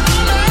up,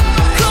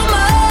 come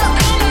up,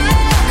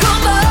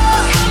 come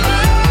up.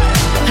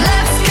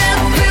 Let's get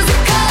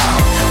physical.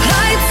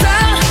 Lights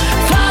out,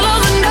 follow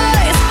the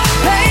noise.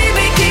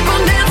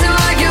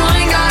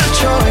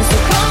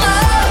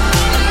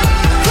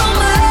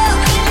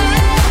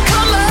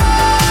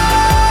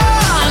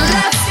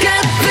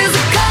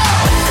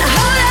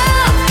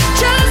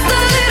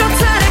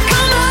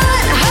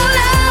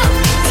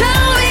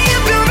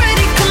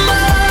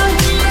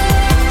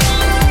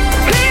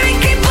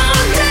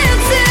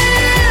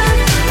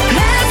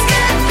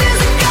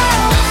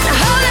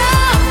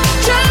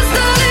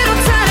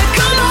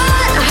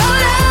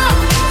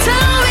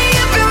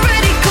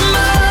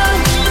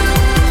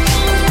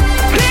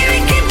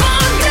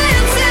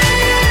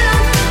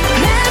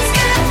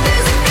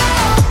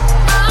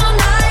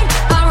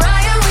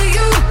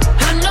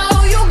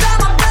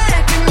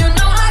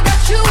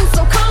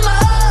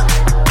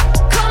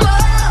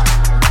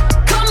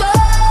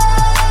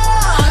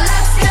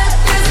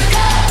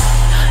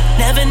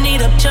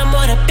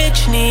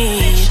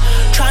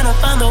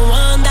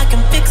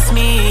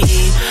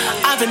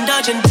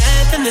 margin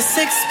death in the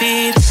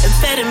 6-speed.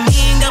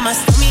 Amphetamine got my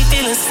stomach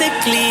feeling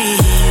sickly.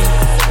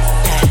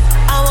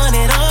 Yeah, I want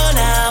it all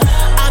now.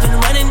 I've been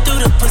running through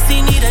the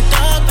pussy, need a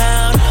dog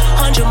pound.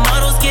 100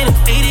 models getting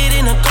faded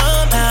in a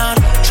compound.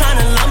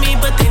 Tryna love me,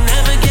 but they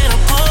never get a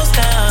pulse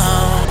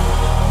down.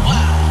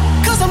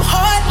 Cause I'm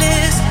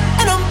heartless,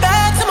 and I'm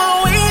back to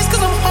my ways, cause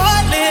I'm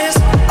heartless.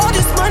 All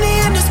this money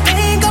and this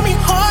pain got me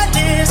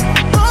heartless.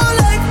 For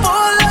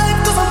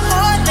life, cause I'm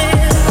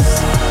heartless.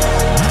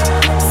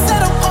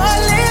 Said I'm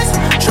heartless,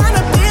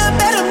 tryna be a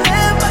better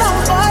man, but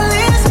I'm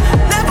heartless.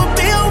 Never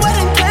be a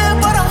wedding plan,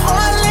 but I'm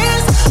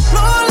heartless.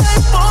 No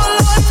life,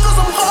 cause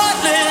I'm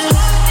heartless.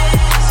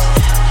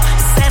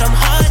 Said I'm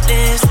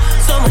heartless,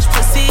 so much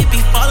pussy be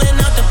falling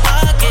out the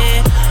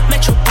pocket.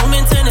 Metro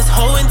Boomin turn this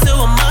hoe into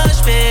a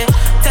mosh pit.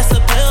 Tesla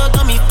bill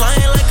got me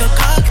flying like a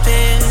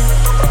cockpit.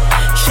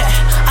 Yeah,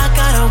 I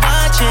gotta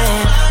watch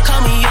it.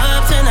 Call me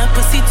up, turn that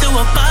pussy to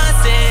a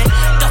faucet.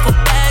 Duffel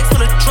bags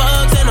full of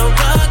drugs and a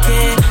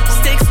rocket.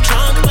 Sticks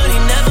drunk, but he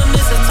never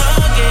miss a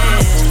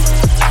target.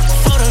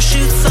 Photo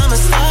shoots, I'm a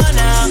star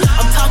now.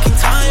 I'm talking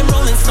time,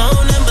 rolling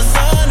stone and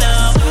bizarre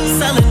now.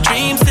 Selling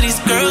dreams to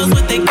these girls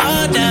with their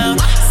guard down.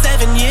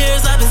 7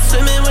 years I've been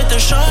swimming with the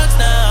sharks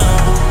now.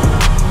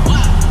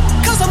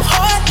 Cause I'm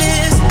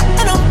heartless,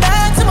 and I'm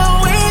back to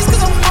my ways,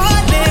 cause I'm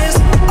heartless.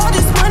 All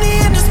this money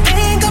and this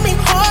pain got me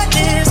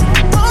heartless.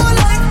 More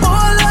life,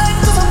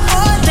 cause I'm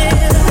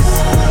heartless.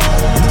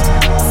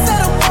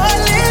 Said I'm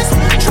heartless,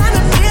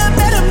 tryna be a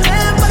better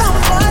man, but I'm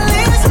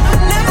heartless.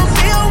 Never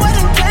be a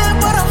wedding plan,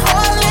 but I'm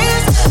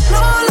heartless.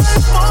 No life,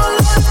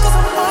 cause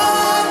I'm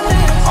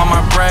heartless. All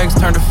my brags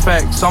turn to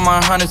facts, all my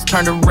hundreds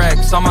turn to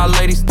racks, all my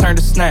ladies turn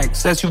to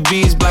snacks.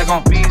 SUVs black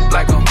on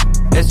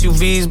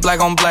SUVs black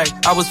on black.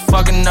 I was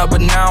fucking up,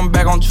 but now I'm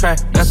back on track.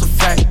 That's a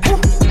fact.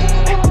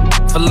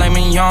 Filet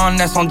mignon,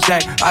 that's on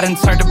Jack. I done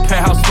turned the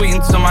penthouse suite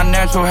into my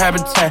natural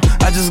habitat.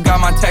 I just got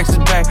my taxes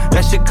back.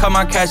 That shit cut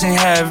my cash in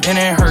half, and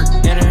it hurt.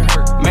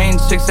 Main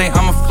chicks say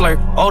I'm a flirt.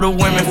 Older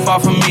women fall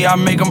for me, I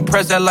make them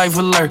press that life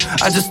alert.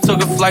 I just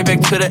took a flight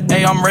back to the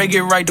A, I'm ready to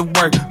get right to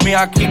work. Me,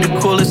 I keep the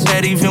coolest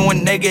head even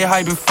when they get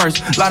hyped at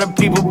first. A lot of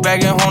people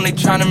back at home, they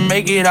tryna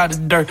make it out the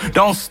dirt.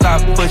 Don't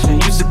stop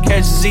pushing, used to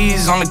catch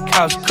Z's on the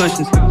couch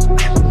cushions.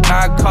 Now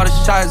I call the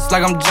shots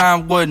like I'm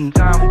John Wooden.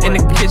 In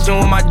the kitchen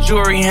with my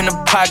jewelry in the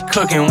pot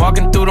cooking.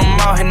 Walking through the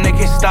mall and they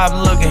can't stop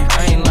looking.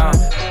 I ain't lying.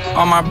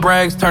 All my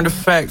brags turn to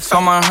facts,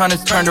 all my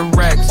hundreds turn to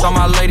racks, all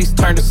my ladies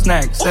turn to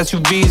snacks.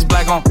 SUVs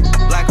black on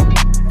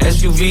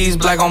SUVs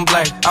black on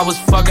black. I was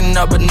fucking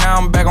up, but now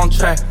I'm back on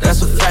track.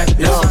 That's a fact.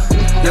 Yeah.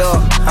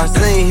 I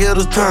seen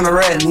hitters turn to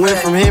rat. Went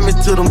from him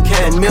to them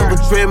cat. Remember,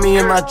 tread me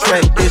in my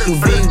track.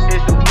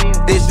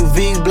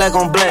 SUVs black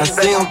on black. I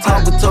see them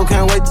talk with toe,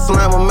 can't wait to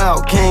slam them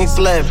out. Can't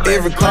slap.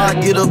 Every car I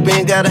get up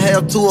in, gotta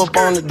have 2 up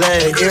on the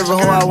dash. Every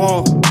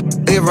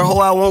hoe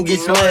I want get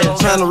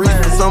smashed. Tryna reach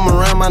for something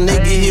around my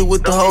nigga hit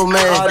with the whole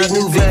man. All these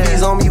new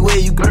VVs on me where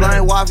you can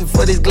blind waffle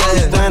for this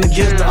glass. Stand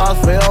against the odds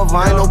forever,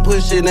 I ain't no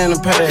push shit in the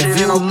past. If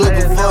you was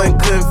looking for and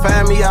couldn't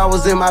find me, I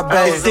was in my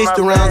bag.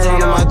 60 rounds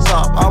under my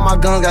top, all my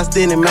guns got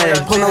standing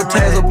mad. Put no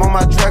tags up on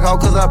my track, all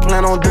cause I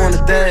plan on doing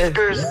the dash.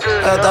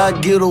 After I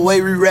get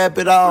away, re-rap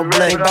it all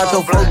black. About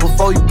your folks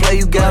before you play,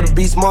 you gotta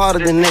be smarter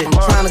than that. I'm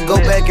tryna go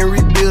back and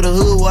rebuild the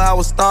hood where I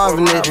was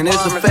starving at. And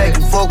it's a fact,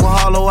 you fuck with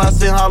hollow, I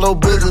send hollow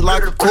business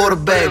like a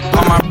quarterback.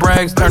 All my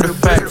brags turn to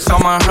facts, all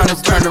my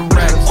hundreds turn to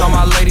racks, all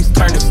my ladies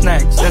turn to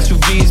snacks.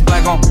 SUVs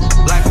black on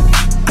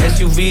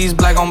SUVs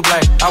black on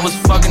black. I was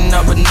fucking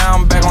up, but now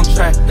I'm back on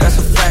track. That's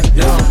a fact.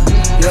 Yeah.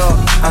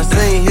 I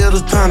seen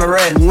hitters turn to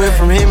rat. Went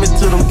from him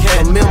to them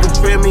cat. Remember,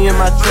 tread me in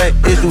my track.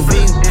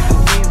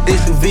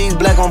 SUVs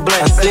black on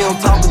black. I see them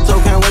talking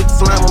toe, can't wait to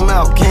slam them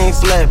out. Can't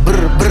slap.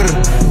 Brr.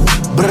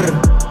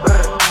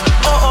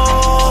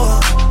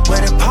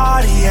 Where the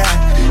party at?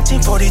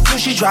 1942,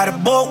 she drive the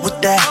boat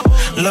with that.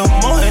 Little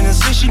more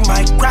innocent, she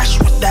might crash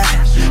with that.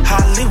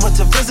 Hollywood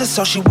to visit,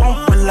 so she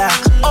won't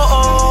relax.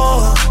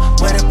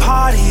 Where the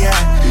party at?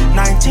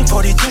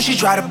 1942, she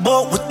drive the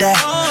boat with that.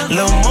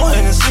 Little more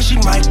innocent, she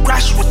might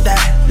crash with that.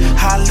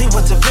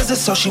 Hollywood to visit,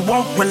 so she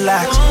won't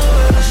relax.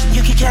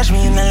 You can catch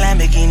me in the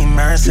Lamborghini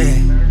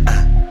Mercy.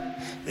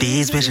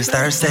 These bitches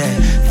thirsty.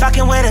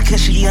 Fucking with her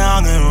cause she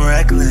young and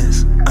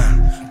reckless.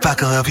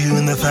 Fuck her up you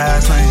in the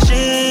fast lane.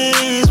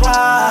 She's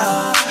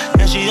wild,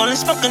 and she only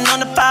smoking on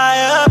the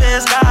fire.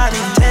 Bitch, gotta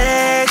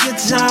take your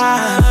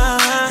time.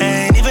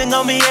 Ain't even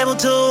gonna be able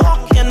to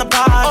walk in the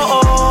party.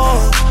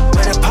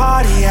 Where the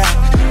party at?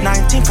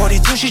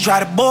 1942, she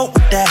drive the boat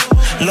with that.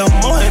 Little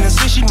more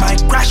innocent, she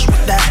might crash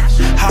with that.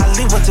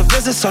 Hollywood to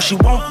visit, so she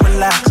won't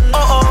relax.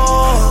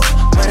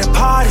 Where the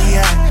party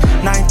at?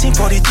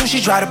 1942, she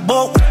drive the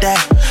boat with that.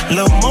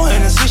 Little more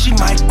innocent, she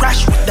might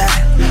crash with that.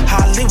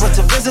 Hollywood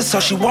to visit, so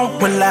she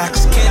won't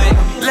relax.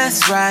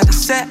 Let's ride the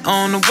set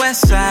on the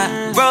west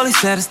side. Rollie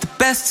said it's the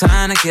best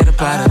time to get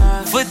about it.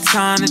 Foot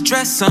time, the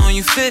dress on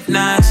you fit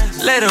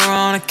nice. Later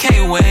on, I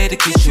can't wait to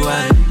get you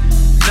out of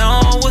it.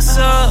 Know what's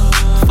up?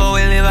 Before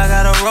we leave, I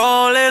gotta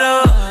roll it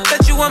up.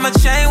 Bet you want my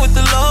chain with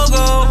the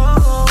logo.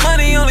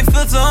 Money only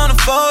filter on the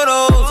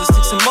photos.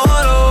 some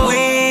more though.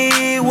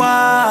 We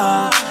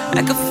wild,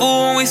 like a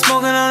fool when we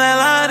smoking on that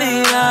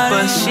la-di-da.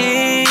 But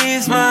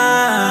she's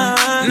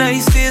mine. Now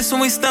you see us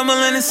when we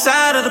stumbling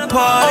inside of the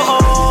party.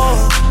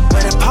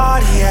 Where the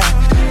party at?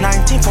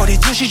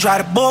 1942, she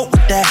drive the boat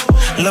with that.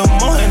 Little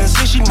more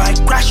Hennessy, she might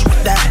crash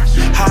with that.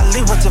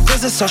 Hollywood to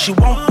visit, so she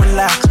won't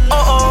relax.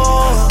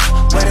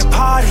 Where the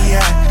party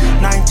at?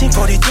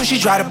 1942, she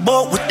drive the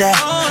boat with that.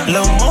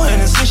 Little more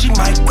Hennessy, she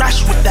might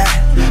crash with that.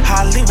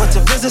 Hollywood to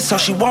visit, so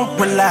she won't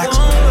relax.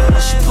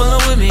 She pullin'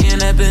 with me in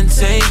that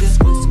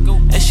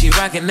Bentayga, and she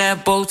rockin'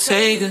 that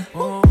Bottega.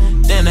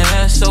 Then her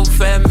ass so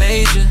fat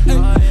major,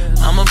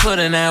 I'ma put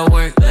in that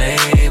work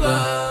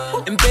labor.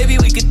 And baby,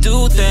 we could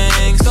do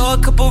things. Throw a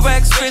couple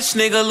racks, rich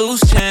nigga,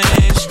 loose change.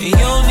 And you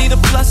don't need a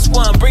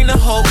 +1, bring the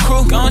whole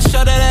crew. Gon'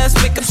 show that ass,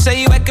 make them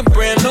say you actin'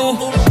 brand new.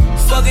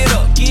 Fuck it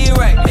up, get it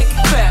right, make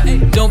it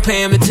clap. Don't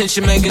pay him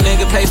attention, make a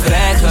nigga pay for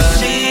that. Cause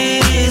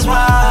she's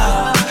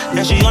wild,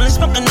 and she only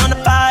smoking on the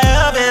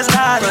fire of his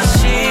heart. But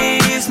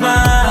she's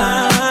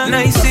mine. Now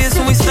you see us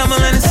when we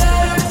stumbling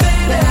inside.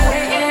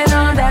 Waiting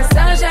on that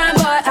sunshine,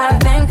 boy, I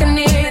think I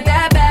need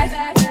that back.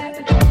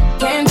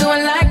 Can't do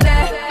it like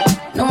that.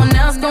 No one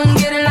else gon'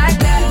 get it like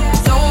that.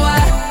 So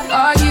why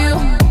are you,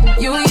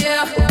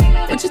 yeah?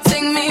 Would you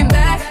take me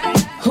back?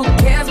 Who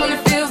cares when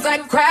it feels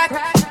like crack?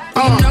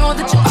 You know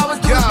that you always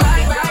do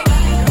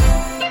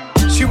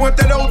right. She want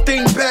that old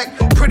thing back.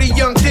 Pretty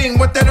young thing,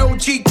 want that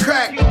OG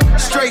crack.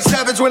 Straight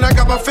savage when I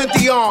got my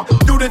 50 on.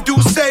 Do the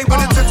say when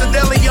it turns a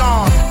deli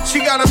on. She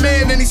got a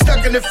man and he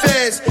stuck in the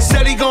feds.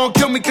 Said he gon'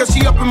 kill me cause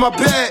she up in my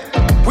bed.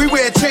 We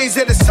wear chains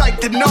that are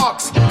psyched and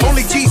knocks.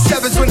 Only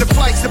G7s when the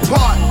flights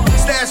depart.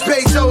 Stash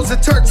pesos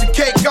and Turks and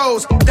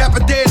Caicos.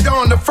 Dapper dead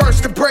on the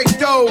first to break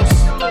those.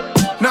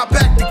 Now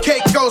back to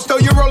Caicos. Throw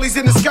your rollies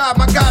in the sky,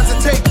 my guys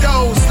will take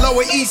those.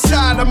 Lower east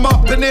side, I'm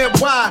up in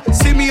NY.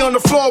 See me on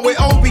the floor with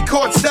Obi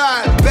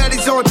courtside.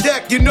 Baddies on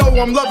deck, you know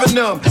I'm loving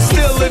them.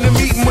 Still in the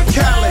meeting with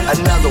Khaled.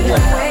 Another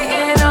one.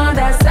 Waiting on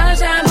that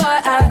sunshine, boy,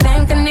 I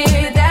think I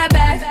need that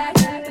back.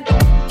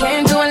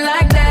 Can't do it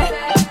like that.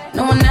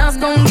 No one else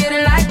gon' get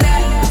it like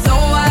that. So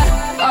why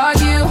are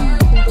you,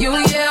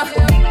 yeah?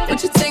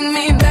 Would you take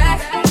me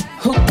back?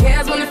 Who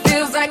cares when it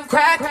feels like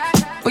crack?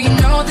 Well, you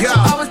know that you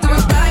always do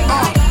it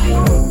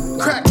right.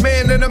 Crack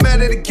man and I'm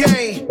out of the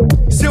game.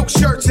 Silk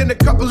shirts and a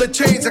couple of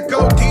chains. I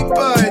go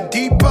deeper and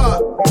deeper.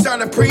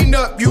 Sign a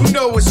prenup, you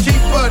know it's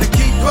cheaper to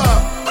keep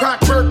up.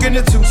 Crack work in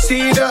a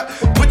two-seater.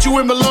 Put you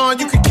in Milan,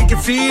 you can kick your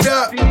feet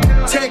up.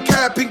 10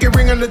 cap, pinky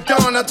ring on the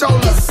dawn. I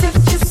told her.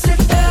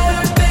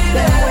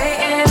 Been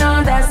waiting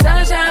on that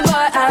sunshine,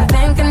 boy, I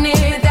think I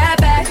need that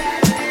back.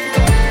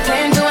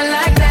 Can't do it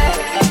like that.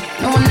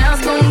 No one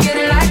else gon' get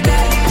it like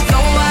that. So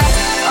why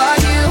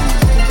are you,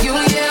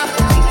 yeah?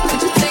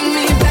 Would you take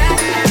me back?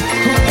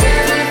 Who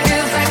cares when it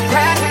feels like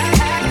crack?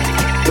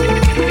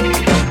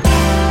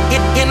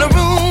 In a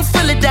room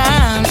full of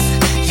dimes,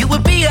 you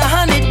would be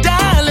 $100.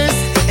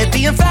 If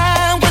being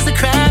fine was a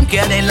crime,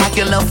 girl, they lock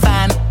your little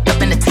fine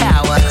up in the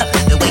tower.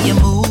 The way you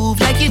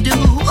move like you do,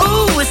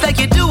 ooh, it's like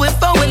you do it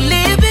for a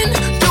living.